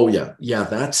system. Oh yeah. Yeah.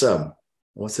 That's,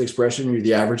 what's the expression? You're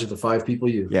the average of the 5 people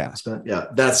you spent. Yeah.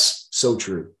 That's so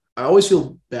true. I always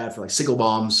feel bad for like single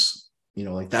moms,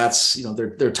 like that's,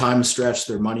 their time is stretched,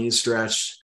 their money is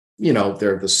stretched,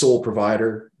 they're the sole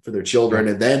provider for their children.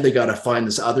 And then they got to find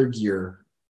this other gear.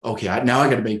 Okay. Now I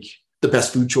got to make the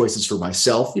best food choices for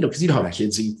myself, because how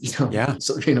kids eat, Yeah.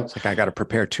 So, it's like, I got to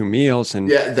prepare 2 meals. And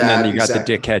then you got the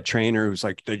dickhead trainer who's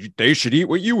like, they should eat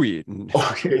what you eat. And,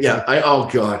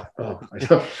 God.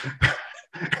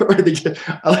 Or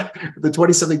the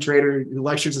 20-something trainer who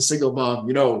lectures a single mom,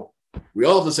 we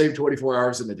all have the same 24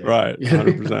 hours in the day. Right.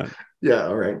 100%. Yeah.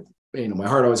 All right. My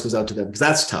heart always goes out to them because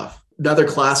that's tough. Another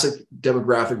classic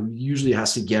demographic usually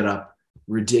has to get up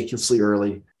ridiculously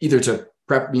early, either to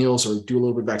prep meals or do a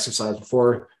little bit of exercise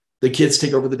before the kids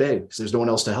take over the day because there's no one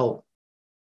else to help.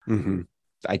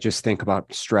 I just think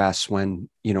about stress when,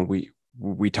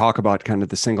 we talk about kind of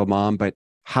the single mom, but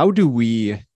how do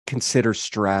we consider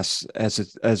stress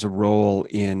as a role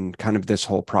in kind of this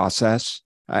whole process?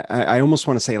 I almost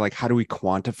want to say, like, how do we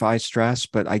quantify stress?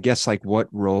 But I guess, like, what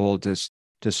role does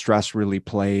stress really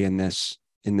play in this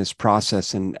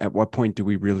process? And at what point do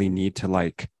we really need to,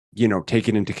 like, take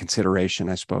it into consideration,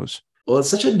 I suppose? Well, it's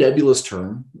such a nebulous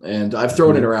term, and I've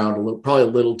thrown it around probably a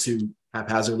little too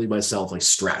haphazardly myself, like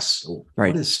stress.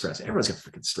 What is stress? Everyone's got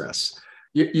freaking stress.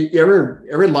 You ever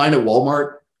in line at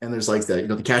Walmart, and there's like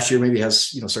the cashier maybe has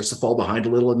starts to fall behind a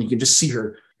little, and you can just see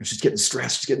her, she's getting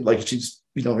stressed. She's getting like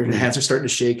her hands are starting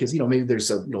to shake because maybe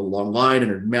there's a long line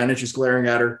and her manager's glaring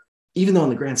at her. Even though in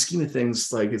the grand scheme of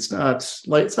things, like it's not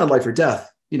life or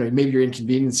death. Maybe you're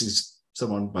inconveniencing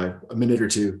someone by a minute or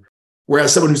two.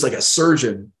 Whereas someone who's like a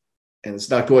surgeon, and it's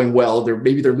not going well,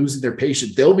 maybe they're losing their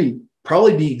patient, they'll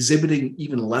probably be exhibiting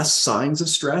even less signs of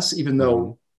stress, even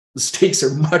though the stakes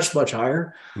are much, much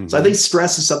higher. So I think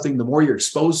stress is something, the more you're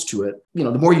exposed to it,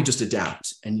 the more you just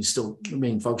adapt and you still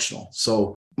remain functional.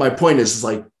 So my point is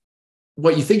like,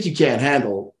 what you think you can't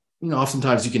handle,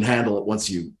 oftentimes you can handle it. Once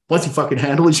you fucking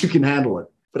handle it, you can handle it.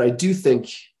 But I do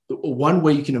think one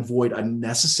way you can avoid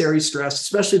unnecessary stress,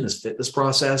 especially in this fitness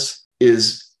process,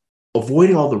 is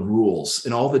avoiding all the rules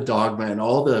and all the dogma and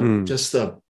all the just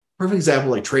the perfect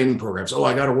example, like training programs. Oh,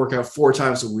 I got to work out 4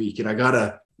 times a week, and I got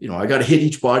to hit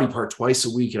each body part twice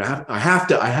a week, and I have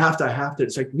to.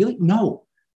 It's like, really? No,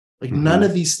 like none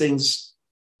of these things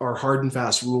are hard and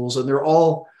fast rules, and they're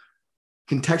all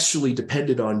contextually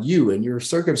dependent on you and your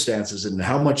circumstances and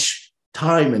how much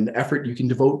time and effort you can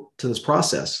devote to this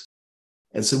process.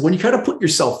 And so when you kind of put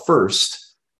yourself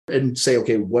first and say,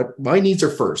 okay, what my needs are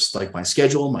first, like my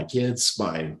schedule, my kids,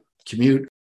 my commute,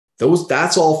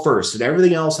 that's all first, and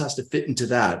everything else has to fit into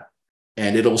that,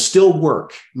 and it'll still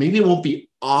work. Maybe it won't be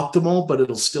optimal, but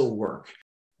it'll still work.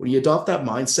 When you adopt that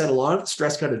mindset, a lot of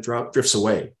stress kind of drifts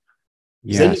away.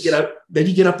 Yes. Then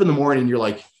you get up in the morning and you're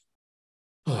like,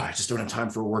 oh, I just don't have time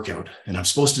for a workout, and I'm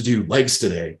supposed to do legs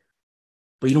today.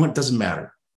 But you know what? It doesn't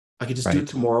matter. I can just do it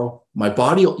tomorrow. My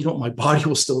body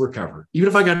will still recover. Even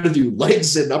if I got to do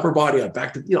legs and upper body, I'm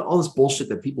back to, all this bullshit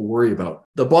that people worry about.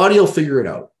 The body will figure it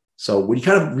out. So when you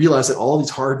kind of realize that all these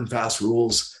hard and fast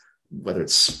rules, whether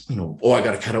it's, I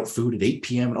got to cut out food at 8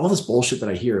 p.m. and all this bullshit that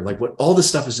I hear, like all this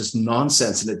stuff is just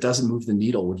nonsense and it doesn't move the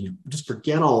needle. When you just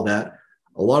forget all that,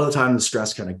 a lot of the time the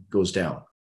stress kind of goes down.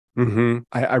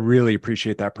 I really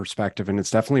appreciate that perspective. And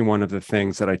it's definitely one of the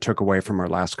things that I took away from our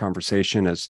last conversation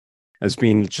as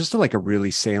being just like a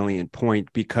really salient point,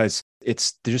 because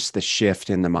it's just the shift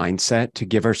in the mindset to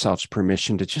give ourselves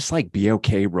permission to just like be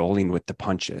okay rolling with the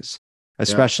punches,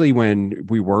 especially when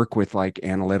we work with like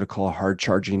analytical, hard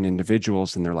charging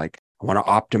individuals and they're like, I want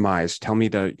to optimize, tell me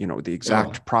the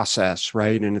exact process,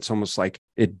 right? And it's almost like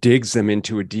it digs them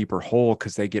into a deeper hole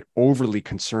because they get overly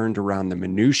concerned around the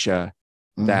minutia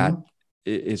that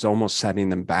is almost setting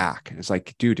them back. It's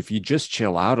like, dude, if you just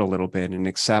chill out a little bit and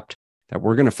accept that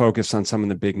we're going to focus on some of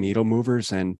the big needle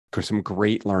movers and some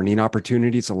great learning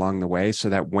opportunities along the way, so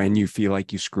that when you feel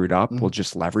like you screwed up, we'll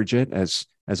just leverage it as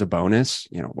a bonus,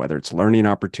 whether it's learning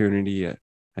opportunity, a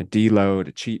deload,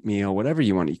 a cheat meal, whatever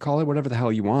you want. You call it whatever the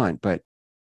hell you want. But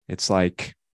it's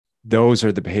like, those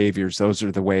are the behaviors, those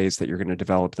are the ways that you're going to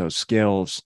develop those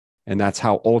skills. And that's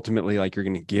how ultimately, like, you're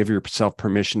going to give yourself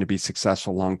permission to be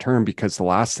successful long-term, because the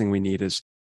last thing we need is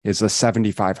a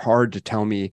 75 hard to tell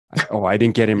me, oh, I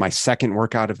didn't get in my second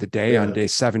workout of the day on day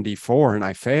 74 and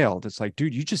I failed. It's like,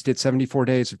 dude, you just did 74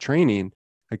 days of training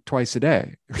like twice a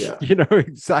day.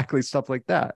 Exactly, stuff like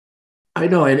that. I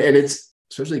know. And it's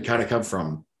especially kind of come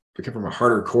from a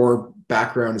harder core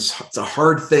background. It's a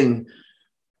hard thing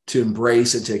to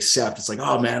embrace and to accept. It's like,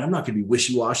 oh man, I'm not going to be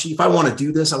wishy-washy. If I want to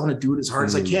do this, I want to do it as hard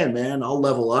as I can, man. I'll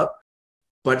level up.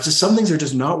 But just some things are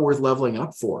just not worth leveling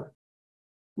up for.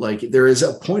 Like, there is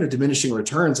a point of diminishing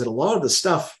returns, and a lot of the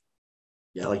stuff,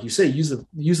 like you say, use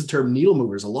the term needle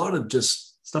movers. A lot of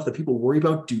just stuff that people worry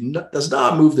about does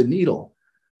not move the needle.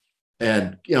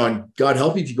 And and God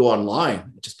help you if you go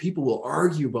online, just people will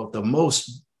argue about the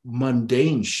most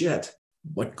mundane shit.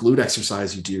 What glute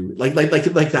exercise you do, like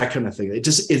that kind of thing.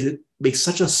 It makes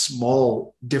such a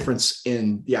small difference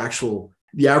in the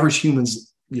average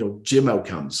human's gym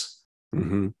outcomes.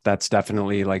 That's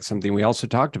definitely like something we also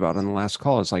talked about on the last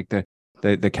call. Is like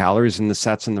the calories and the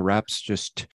sets and the reps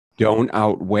just don't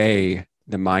outweigh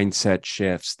the mindset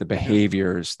shifts, the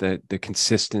behaviors, the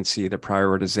consistency, the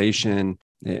prioritization,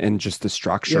 and just the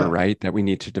structure, right, that we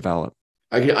need to develop.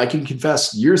 I can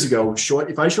confess, years ago,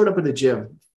 if I showed up at the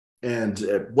gym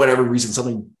and whatever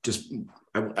reason,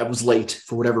 I was late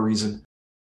for whatever reason,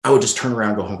 I would just turn around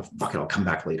and go home. Fuck it, I'll come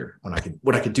back later when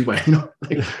I could do my,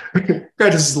 granted,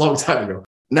 this is a long time ago.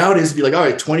 Nowadays, it'd be like, all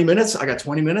right, 20 minutes. I got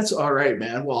 20 minutes. All right,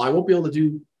 man. Well, I won't be able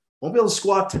to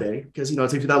squat today because, it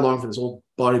takes me that long for this whole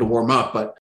body to warm up.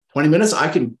 But 20 minutes,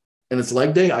 and it's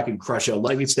leg day, I can crush out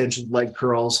leg extensions, leg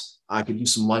curls. I could do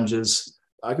some lunges.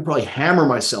 I could probably hammer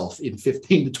myself in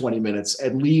 15 to 20 minutes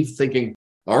and leave thinking,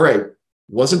 all right,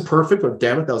 wasn't perfect, but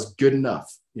damn it, that was good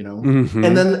enough,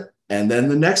 And then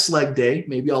the next leg day,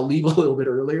 maybe I'll leave a little bit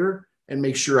earlier and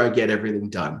make sure I get everything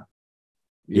done.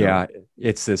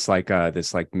 It's this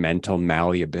mental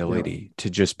malleability to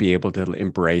just be able to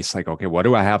embrace, like, okay, what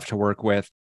do I have to work with?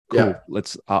 Cool.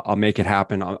 I'll make it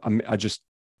happen. I just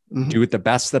do it the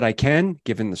best that I can,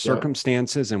 given the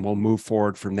circumstances, and we'll move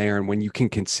forward from there. And when you can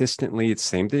consistently, it's the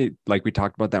same thing, like we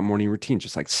talked about that morning routine,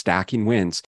 just like stacking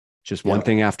wins. just one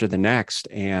thing after the next.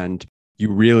 And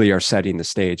you really are setting the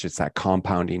stage. It's that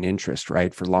compounding interest,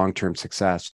 right, for long-term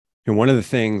success. And one of the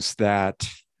things that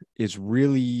is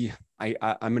really,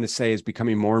 I'm going to say, is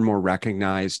becoming more and more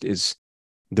recognized is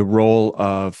the role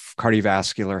of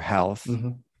cardiovascular health,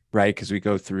 right? Because we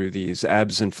go through these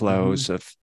ebbs and flows of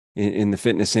in the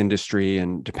fitness industry,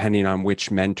 and depending on which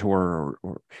mentor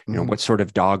or you know what sort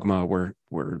of dogma we're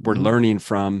learning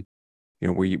from, you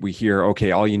know, we hear,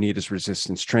 okay, all you need is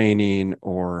resistance training,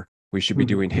 or we should be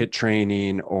doing HIIT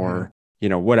training, or you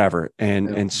know, whatever.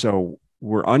 And so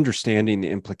we're understanding the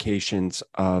implications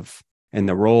of and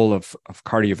the role of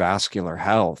cardiovascular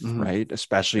health, right?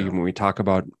 Especially when we talk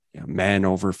about, you know, men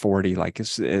over 40, like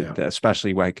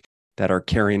especially like that are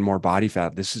carrying more body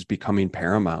fat. This is becoming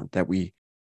paramount, that we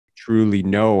truly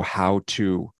know how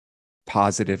to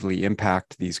positively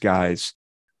impact these guys.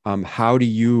 How do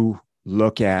you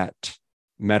look at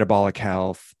metabolic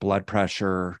health, blood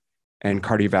pressure, and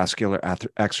cardiovascular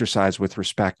exercise with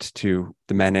respect to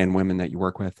the men and women that you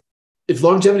work with? If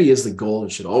longevity is the goal,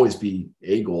 it should always be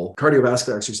a goal.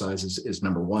 Cardiovascular exercise is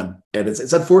number one. And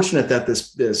it's unfortunate that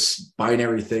this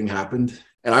binary thing happened.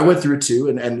 And I went through it too.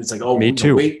 And it's like, oh, me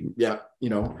too. Wait, you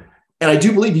know. And I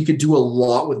do believe you could do a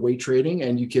lot with weight training,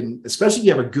 and you can, especially if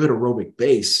you have a good aerobic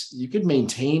base, you could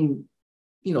maintain,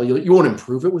 you know, you won't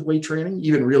improve it with weight training,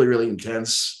 even really, really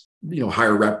intense, you know,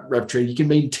 higher rep training. You can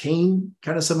maintain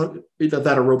kind of some of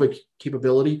that aerobic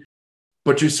capability,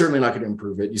 but you're certainly not going to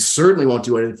improve it. You certainly won't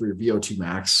do anything for your VO2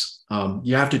 max.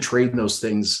 You have to train those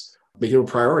things, make it a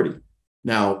priority.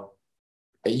 Now,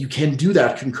 you can do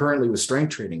that concurrently with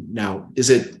strength training. Now,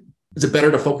 is it better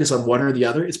to focus on one or the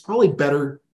other? It's probably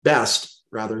best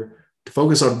to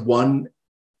focus on one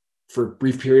for a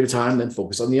brief period of time, then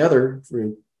focus on the other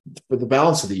for the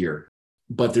balance of the year.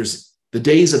 But there's the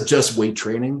days of just weight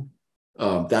training.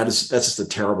 That's just a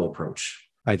terrible approach.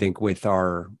 I think with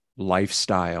our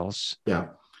lifestyles,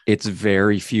 it's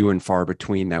very few and far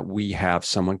between that we have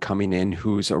someone coming in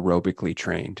who's aerobically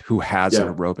trained, who has an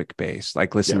aerobic base.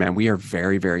 Like, listen, man, we are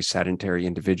very, very sedentary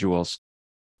individuals.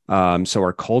 So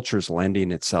our culture's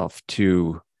lending itself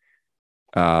to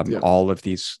all of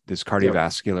this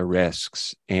cardiovascular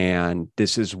risks. And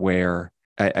this is where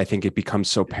I think it becomes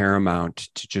so paramount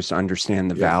to just understand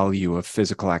the value of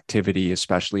physical activity,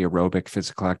 especially aerobic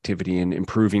physical activity, and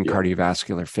improving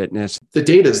cardiovascular fitness. The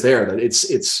data is there that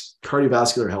it's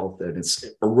cardiovascular health and it's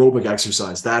aerobic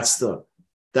exercise. That's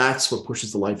what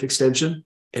pushes the life extension.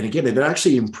 And again, it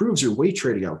actually improves your weight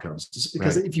training outcomes,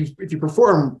 because if you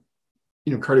perform,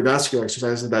 you know, cardiovascular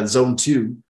exercise in that zone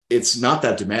 2, it's not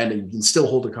that demanding. You can still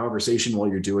hold a conversation while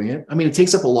you're doing it. I mean, it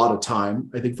takes up a lot of time.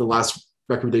 I think the last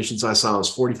recommendations I saw was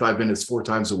 45 minutes 4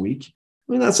 times a week.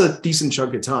 I mean, that's a decent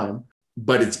chunk of time,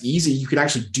 but it's easy. You can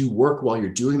actually do work while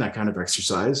you're doing that kind of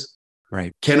exercise.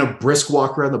 Right. Can a brisk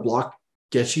walk around the block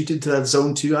get you to that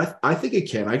zone 2? I think it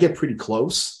can. I get pretty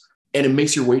close, and it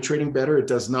makes your weight training better. It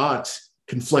does not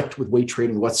conflict with weight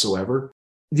training whatsoever.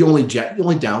 The only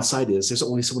downside is there's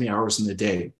only so many hours in the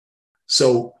day.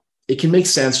 So it can make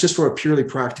sense just from a purely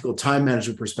practical time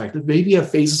management perspective. Maybe you have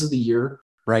phases of the year,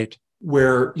 right,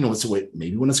 where, you know,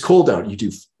 maybe when it's cold out, you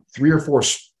do 3 or 4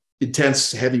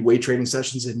 intense, heavy weight training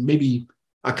sessions and maybe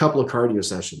a couple of cardio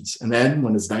sessions. And then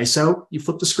when it's nice out, you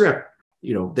flip the script.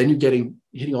 You know, then you're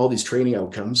hitting all these training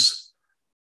outcomes.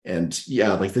 And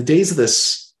like the days of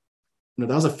this, you know,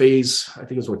 that was a phase, I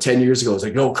think it was 10 years ago. It's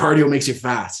like, no, cardio makes you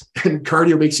fat and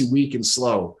cardio makes you weak and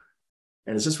slow.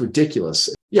 And it's just ridiculous.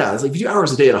 It's like if you do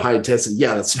hours a day at a high intensity,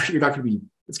 it's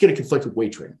going to conflict with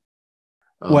weight training.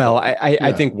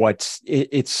 I think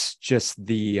it's just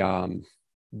the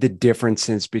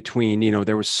differences between, you know,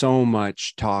 there was so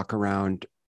much talk around,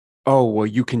 oh, well,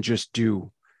 you can just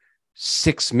do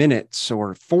 6 minutes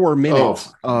or 4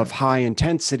 minutes of high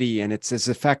intensity, and it's as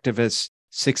effective as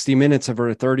 60 minutes of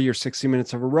 30 or 60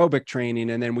 minutes of aerobic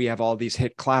training. And then we have all these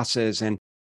HIIT classes and,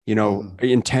 you know,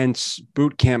 intense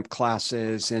boot camp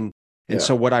classes. And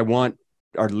so what I want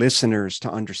our listeners to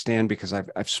understand, because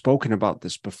I've spoken about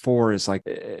this before, is like,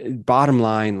 bottom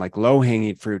line, like low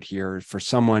hanging fruit here for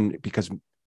someone, because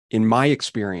in my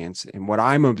experience and what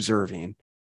I'm observing,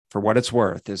 for what it's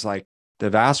worth, is like the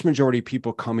vast majority of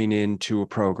people coming into a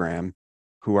program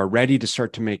who are ready to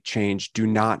start to make change do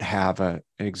not have an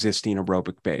existing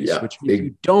aerobic base, which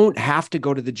you don't have to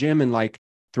go to the gym and like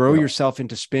throw yourself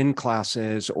into spin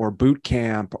classes or boot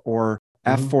camp or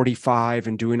F45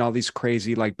 and doing all these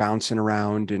crazy, like bouncing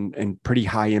around and pretty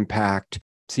high impact,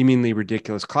 seemingly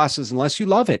ridiculous classes. Unless you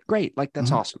love it, great. Like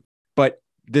that's awesome. But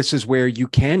this is where you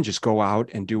can just go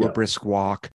out and do a brisk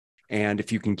walk And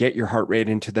if you can get your heart rate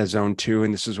into the zone 2,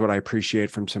 and this is what I appreciate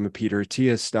from some of Peter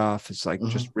Attia's stuff, is like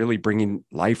just really bringing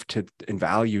life to and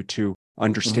value to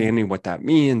understanding what that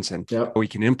means and how we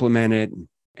can implement it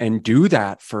and do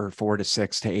that for 4 to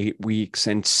 6 to 8 weeks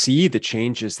and see the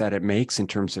changes that it makes in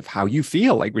terms of how you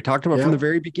feel. Like we talked about from the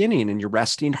very beginning, and your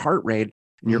resting heart rate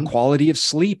and your quality of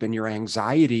sleep and your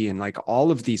anxiety and like all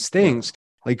of these things.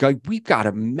 Like we've got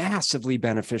a massively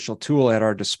beneficial tool at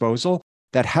our disposal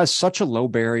that has such a low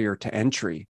barrier to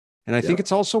entry. And I think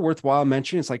it's also worthwhile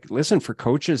mentioning, it's like, listen, for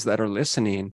coaches that are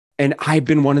listening, and I've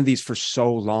been one of these for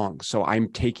so long. So I'm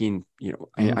taking,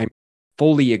 I'm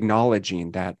fully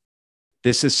acknowledging that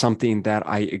this is something that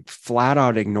I flat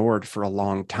out ignored for a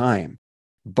long time,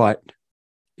 but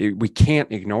we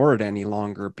can't ignore it any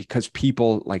longer because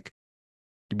people, like,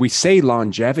 we say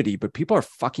longevity, but people are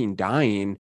fucking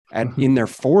dying in their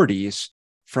 40s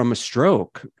from a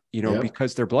stroke,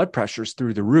 because their blood pressure's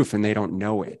through the roof and they don't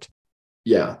know it.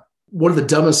 Yeah. One of the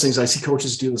dumbest things, I see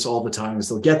coaches do this all the time, is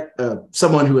they'll get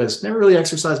someone who has never really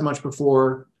exercised much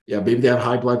before. Yeah, maybe they have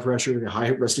high blood pressure, high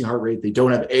resting heart rate. They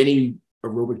don't have any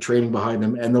aerobic training behind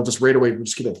them, and they'll just right away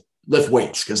just going to lift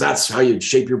weights because that's how you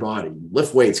shape your body.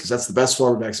 Lift weights because that's the best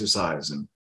form of exercise. And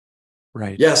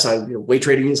yes, weight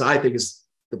training I think is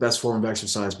the best form of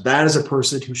exercise. But that is a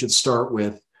person who should start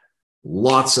with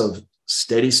lots of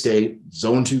steady state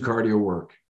zone 2 cardio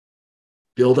work,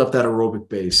 build up that aerobic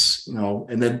base,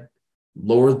 and then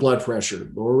lower the blood pressure,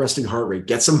 lower resting heart rate,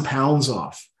 get some pounds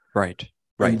off. Right.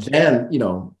 And then,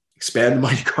 expand the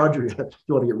mitochondria if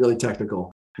you want to get really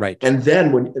technical. Right. And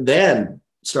then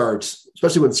starts,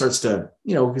 especially when it starts to,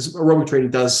 because aerobic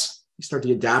training you start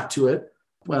to adapt to it,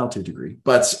 well, to a degree,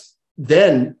 but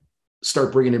then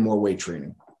start bringing in more weight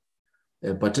training.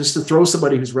 But just to throw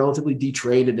somebody who's relatively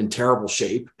detrained and in terrible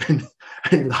shape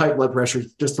and high blood pressure,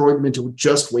 just throwing them into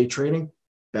just weight training,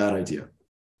 bad idea.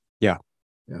 Yeah.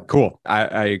 Cool.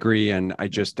 I agree. And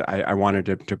I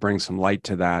wanted to bring some light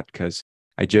to that because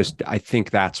I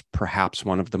think that's perhaps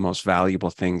one of the most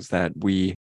valuable things that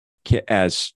we,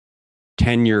 as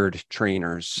tenured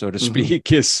trainers, so to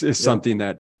speak, is something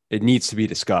that it needs to be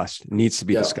discussed. It needs to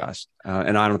be discussed.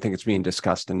 And I don't think it's being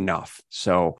discussed enough.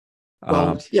 So,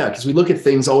 because we look at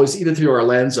things always either through our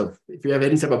lens of, if you have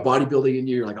any type of bodybuilding in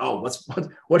you, you're like, oh,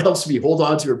 what helps me hold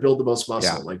on to or build the most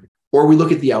muscle? Or we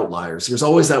look at the outliers. There's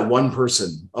always that one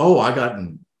person. Oh, I got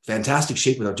in fantastic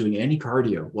shape without doing any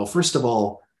cardio. Well, first of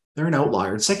all, they're an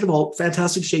outlier. And second of all,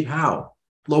 fantastic shape. How?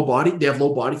 They have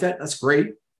low body fat. That's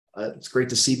great. It's great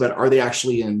to see, but are they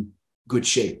actually in good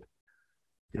shape?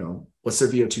 What's their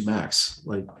VO2 max?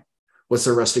 Like, what's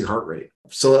their resting heart rate?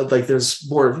 So there's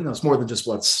more, it's more than just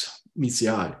what's meets the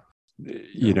eye.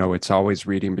 It's always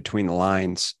reading between the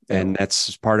lines. And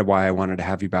that's part of why I wanted to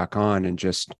have you back on, and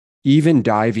just even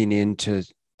diving into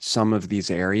some of these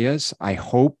areas. I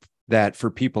hope that for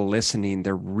people listening,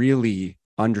 they're really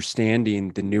understanding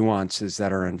the nuances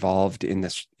that are involved in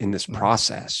this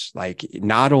process, like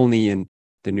not only in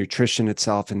the nutrition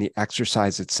itself and the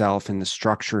exercise itself and the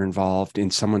structure involved in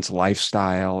someone's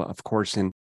lifestyle, of course,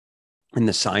 in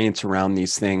the science around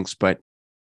these things, but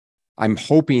I'm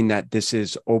hoping that this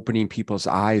is opening people's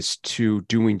eyes to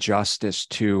doing justice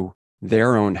to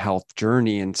their own health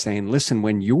journey and saying, listen,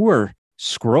 when you're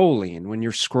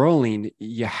scrolling,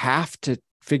 you have to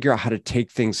figure out how to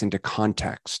take things into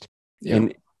context. Yeah.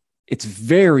 And it's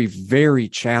very, very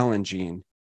challenging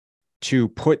to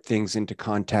put things into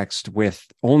context with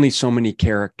only so many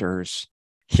characters,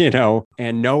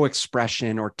 and no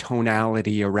expression or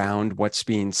tonality around what's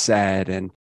being said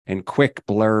and quick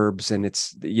blurbs. And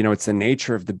it's the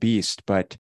nature of the beast.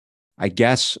 But I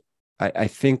guess I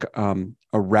think a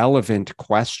relevant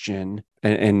question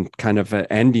and kind of an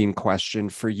ending question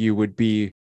for you would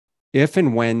be, if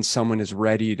and when someone is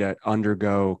ready to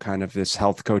undergo kind of this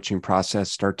health coaching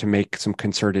process, start to make some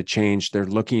concerted change, they're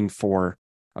looking for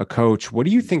a coach, what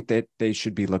do you think that they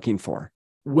should be looking for?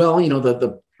 Well,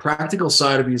 the practical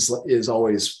side of me is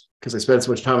always, because I spend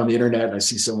so much time on the internet and I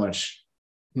see so much,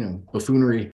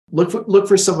 buffoonery. Look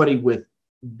for somebody with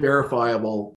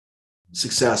verifiable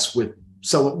success with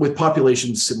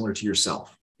populations similar to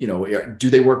yourself. Do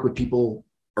they work with people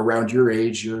around your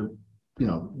age, your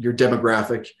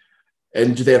demographic?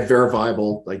 And do they have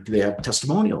verifiable, do they have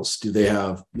testimonials? Do they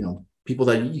have, people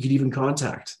that you could even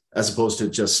contact, as opposed to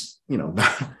just, and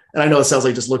I know it sounds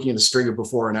like just looking at a string of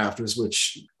before and afters,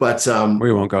 but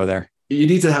we won't go there. You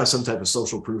need to have some type of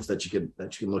social proof that you can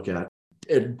look at.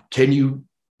 And can you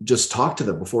just talk to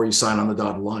them before you sign on the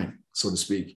dotted line, so to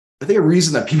speak? I think a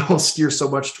reason that people steer so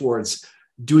much towards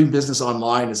doing business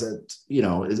online is that,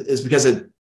 is because it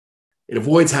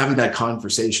avoids having that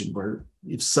conversation where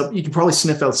you can probably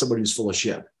sniff out somebody who's full of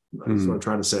shit. That's what I'm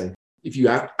trying to say. If you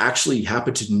actually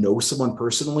happen to know someone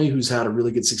personally who's had a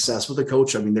really good success with a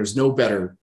coach, I mean, there's nothing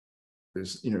better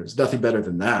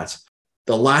than that.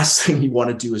 The last thing you want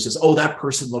to do is just, oh, that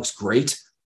person looks great.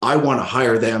 I want to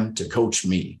hire them to coach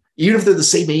me. Even if they're the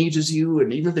same age as you,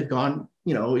 and even if they've gone,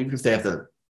 even if they have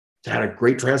had a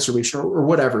great transformation or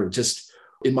whatever. Just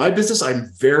in my business, I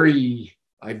very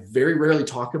rarely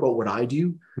talk about what I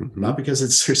do, not because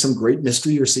there's some great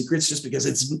mystery or secrets, just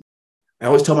because I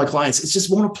always tell my clients, it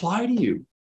just won't apply to you.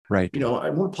 Right. I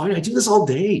won't apply to you. I do this all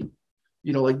day.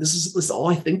 This is all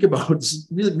I think about. It's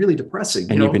really, really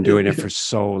depressing. And you've been doing it for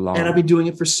so long. And I've been doing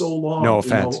it for so long. No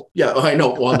offense. Yeah, I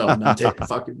know. Well, no, not taking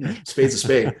fucking spade's a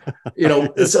spade.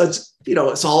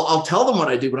 So I'll tell them what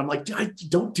I do, but I'm like,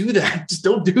 don't do that. Just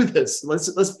don't do this.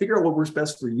 Let's figure out what works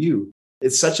best for you.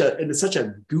 It's such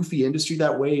a goofy industry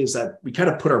that way, is that we kind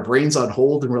of put our brains on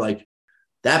hold and we're like,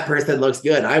 that person looks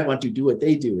good. I want to do what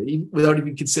they do, without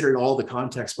even considering all the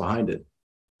context behind it.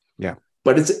 Yeah.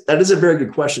 But that is a very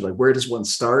good question. Like, where does one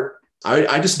start?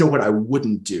 I just know what I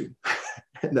wouldn't do.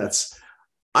 And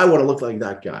I want to look like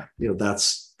that guy.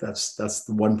 That's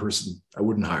the one person I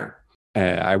wouldn't hire.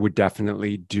 I would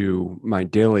definitely do my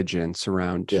diligence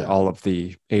around all of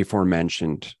the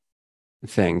aforementioned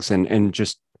things and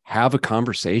just have a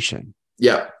conversation.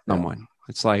 Yeah. Someone.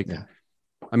 It's like,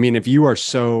 I mean, if you are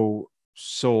so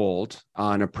sold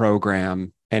on a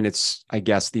program and I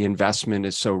guess the investment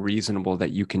is so reasonable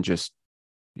that you can just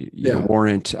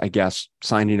warrant, I guess,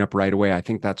 signing up right away. I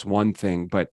think that's one thing,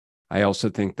 but I also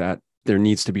think that there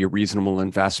needs to be a reasonable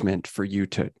investment for you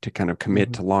to kind of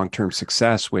commit to long-term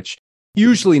success, which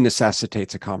usually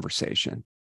necessitates a conversation.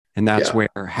 And that's where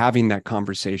having that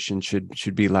conversation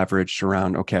should be leveraged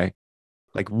around, okay,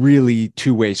 like really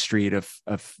two-way street of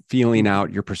feeling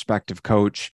out your prospective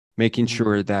coach, making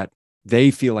sure that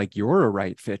they feel like you're a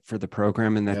right fit for the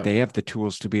program and that they have the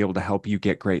tools to be able to help you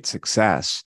get great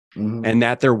success, and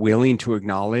that they're willing to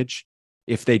acknowledge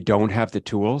if they don't have the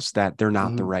tools that they're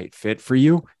not the right fit for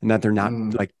you, and that they're not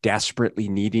like desperately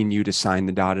needing you to sign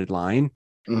the dotted line.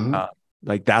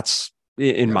 Like that's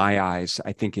in my eyes,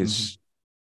 I think is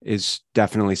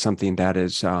definitely something that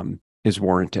is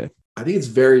warranted. I think it's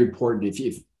very important if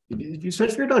you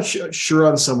especially if you're not sure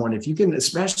on someone,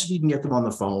 especially if you can get them on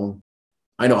the phone.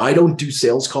 I know I don't do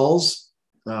sales calls.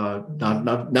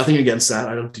 Nothing against that.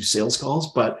 I don't do sales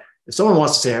calls, but if someone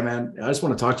wants to say, "Hey, man, I just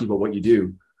want to talk to you about what you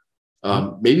do,"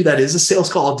 maybe that is a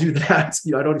sales call. I'll do that.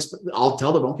 I'll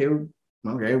tell them,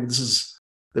 okay, this is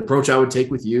the approach I would take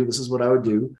with you. This is what I would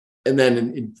do. And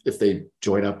then if they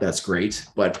join up, that's great.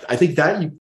 But I think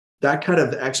that kind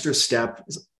of extra step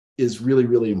is really,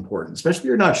 really important, especially if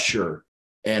you're not sure.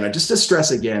 And just to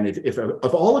stress again,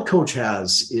 if all a coach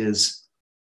has is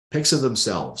pics of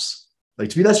themselves, like,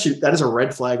 to me, that is a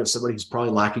red flag of somebody who's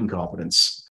probably lacking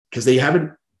confidence, because they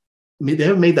haven't made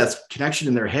that connection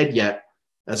in their head yet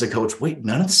as a coach. Wait,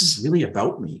 none of this is really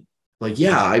about me. Like,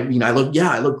 I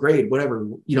look great, whatever,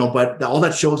 but all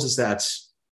that shows is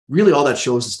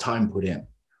time put in.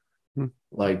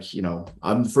 Like,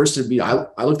 I'm the first to be,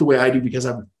 I look the way I do because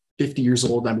I'm 50 years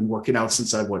old and I've been working out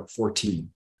since I'm 14.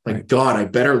 Like, God, I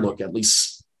better look at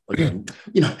least like,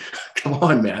 come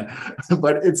on, man.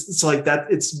 But it's like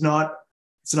that. It's not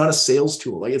a sales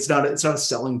tool. Like, it's not a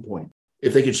selling point.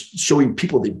 If they could show you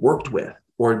people they've worked with,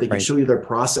 or they can show you their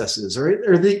processes,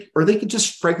 or they could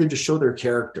just frankly just show their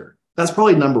character. That's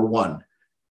probably number one.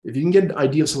 If you can get an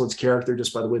idea of someone's character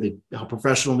just by the way how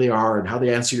professional they are and how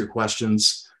they answer your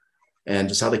questions and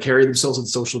just how they carry themselves on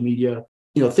social media,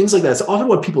 things like that. It's often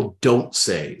what people don't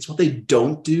say. It's what they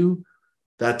don't do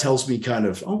that tells me kind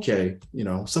of, okay,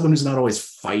 someone who's not always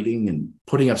fighting and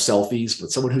putting up selfies,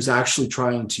 but someone who's actually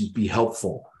trying to be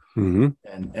helpful. And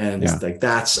like,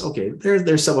 that's okay.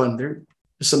 There's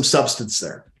some substance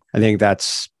there. I think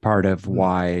that's part of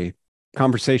why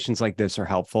conversations like this are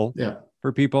helpful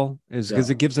for people, is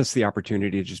because it gives us the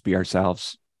opportunity to just be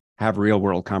ourselves, have real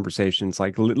world conversations,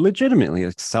 like legitimately,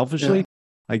 like selfishly,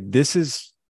 like this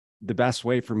is the best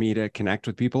way for me to connect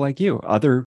with people like you,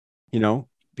 other,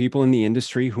 people in the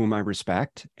industry whom I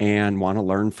respect and want to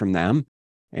learn from them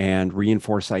and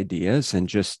reinforce ideas and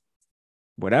just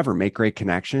whatever, make great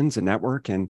connections and network.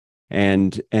 And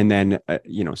then,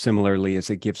 similarly, as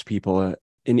it gives people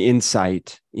an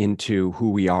insight into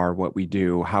who we are, what we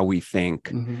do, how we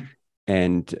think,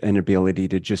 and an ability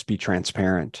to just be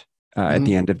transparent at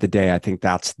the end of the day. I think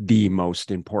that's the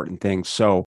most important thing.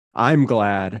 So I'm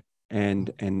glad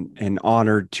and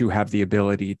honored to have the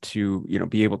ability to,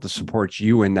 be able to support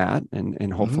you in that.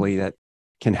 And hopefully that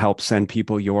can help send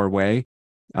people your way.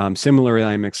 Similarly,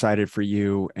 I'm excited for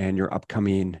you and your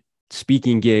upcoming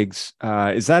speaking gigs.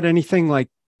 Is that anything like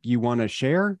you want to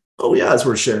share? Oh yeah, it's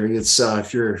worth sharing. It's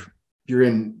if you're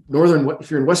in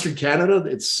Western Canada,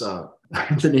 it's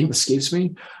the name escapes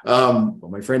me.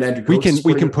 My friend Andrew Coates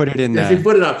we can put it in. Yeah, if you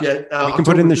put it up yet, we can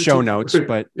put it in the show notes.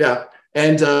 But yeah,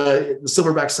 and the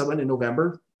Silverback Summit in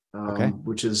November, okay,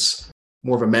 which is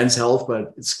more of a men's health,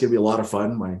 but it's gonna be a lot of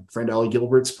fun. My friend Ali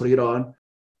Gilbert's putting it on,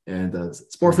 and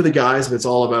it's more for the guys, but it's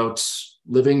all about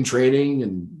living, training,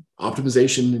 and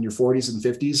optimization in your 40s and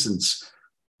 50s. And it's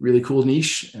really cool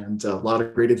niche, and a lot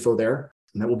of great info there.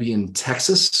 And that will be in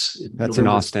Texas. That's in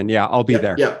Austin. Yeah, I'll be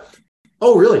there. Yeah.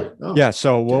 Oh, really? Oh. Yeah.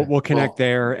 So we'll connect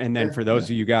there. And then for those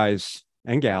of you guys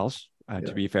and gals,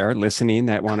 to be fair, listening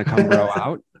that want to come grow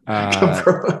out,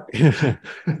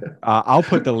 I'll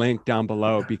put the link down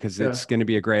below because it's going to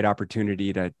be a great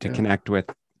opportunity to connect with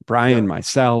Bryan,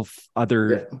 myself,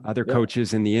 other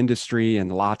coaches in the industry,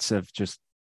 and lots of just,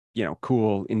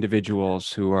 cool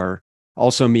individuals who are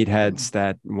also meatheads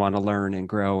that want to learn and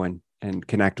grow and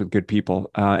connect with good people.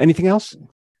 Anything else?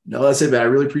 No, that's it, man. I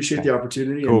really appreciate the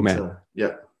opportunity. Cool, man.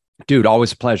 Dude,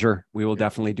 always a pleasure. We will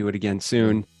definitely do it again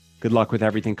soon. Good luck with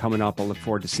everything coming up. I'll look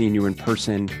forward to seeing you in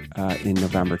person in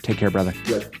November. Take care, brother.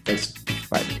 Yeah, thanks.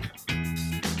 Bye.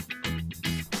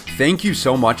 Thank you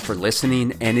so much for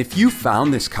listening. And if you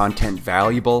found this content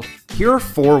valuable, here are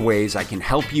 4 ways I can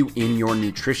help you in your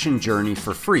nutrition journey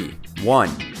for free. 1,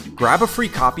 grab a free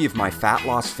copy of my Fat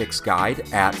Loss Fix Guide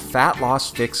at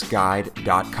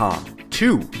fatlossfixguide.com.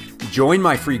 2, join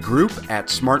my free group at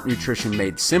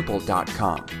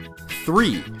smartnutritionmadesimple.com.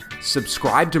 3,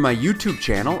 subscribe to my YouTube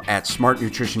channel at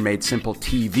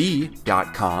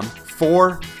smartnutritionmadesimple.tv.com.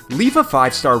 4, leave a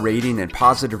 5-star rating and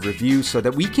positive review so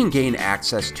that we can gain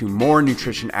access to more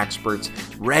nutrition experts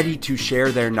ready to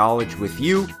share their knowledge with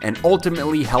you and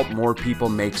ultimately help more people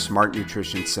make smart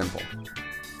nutrition simple.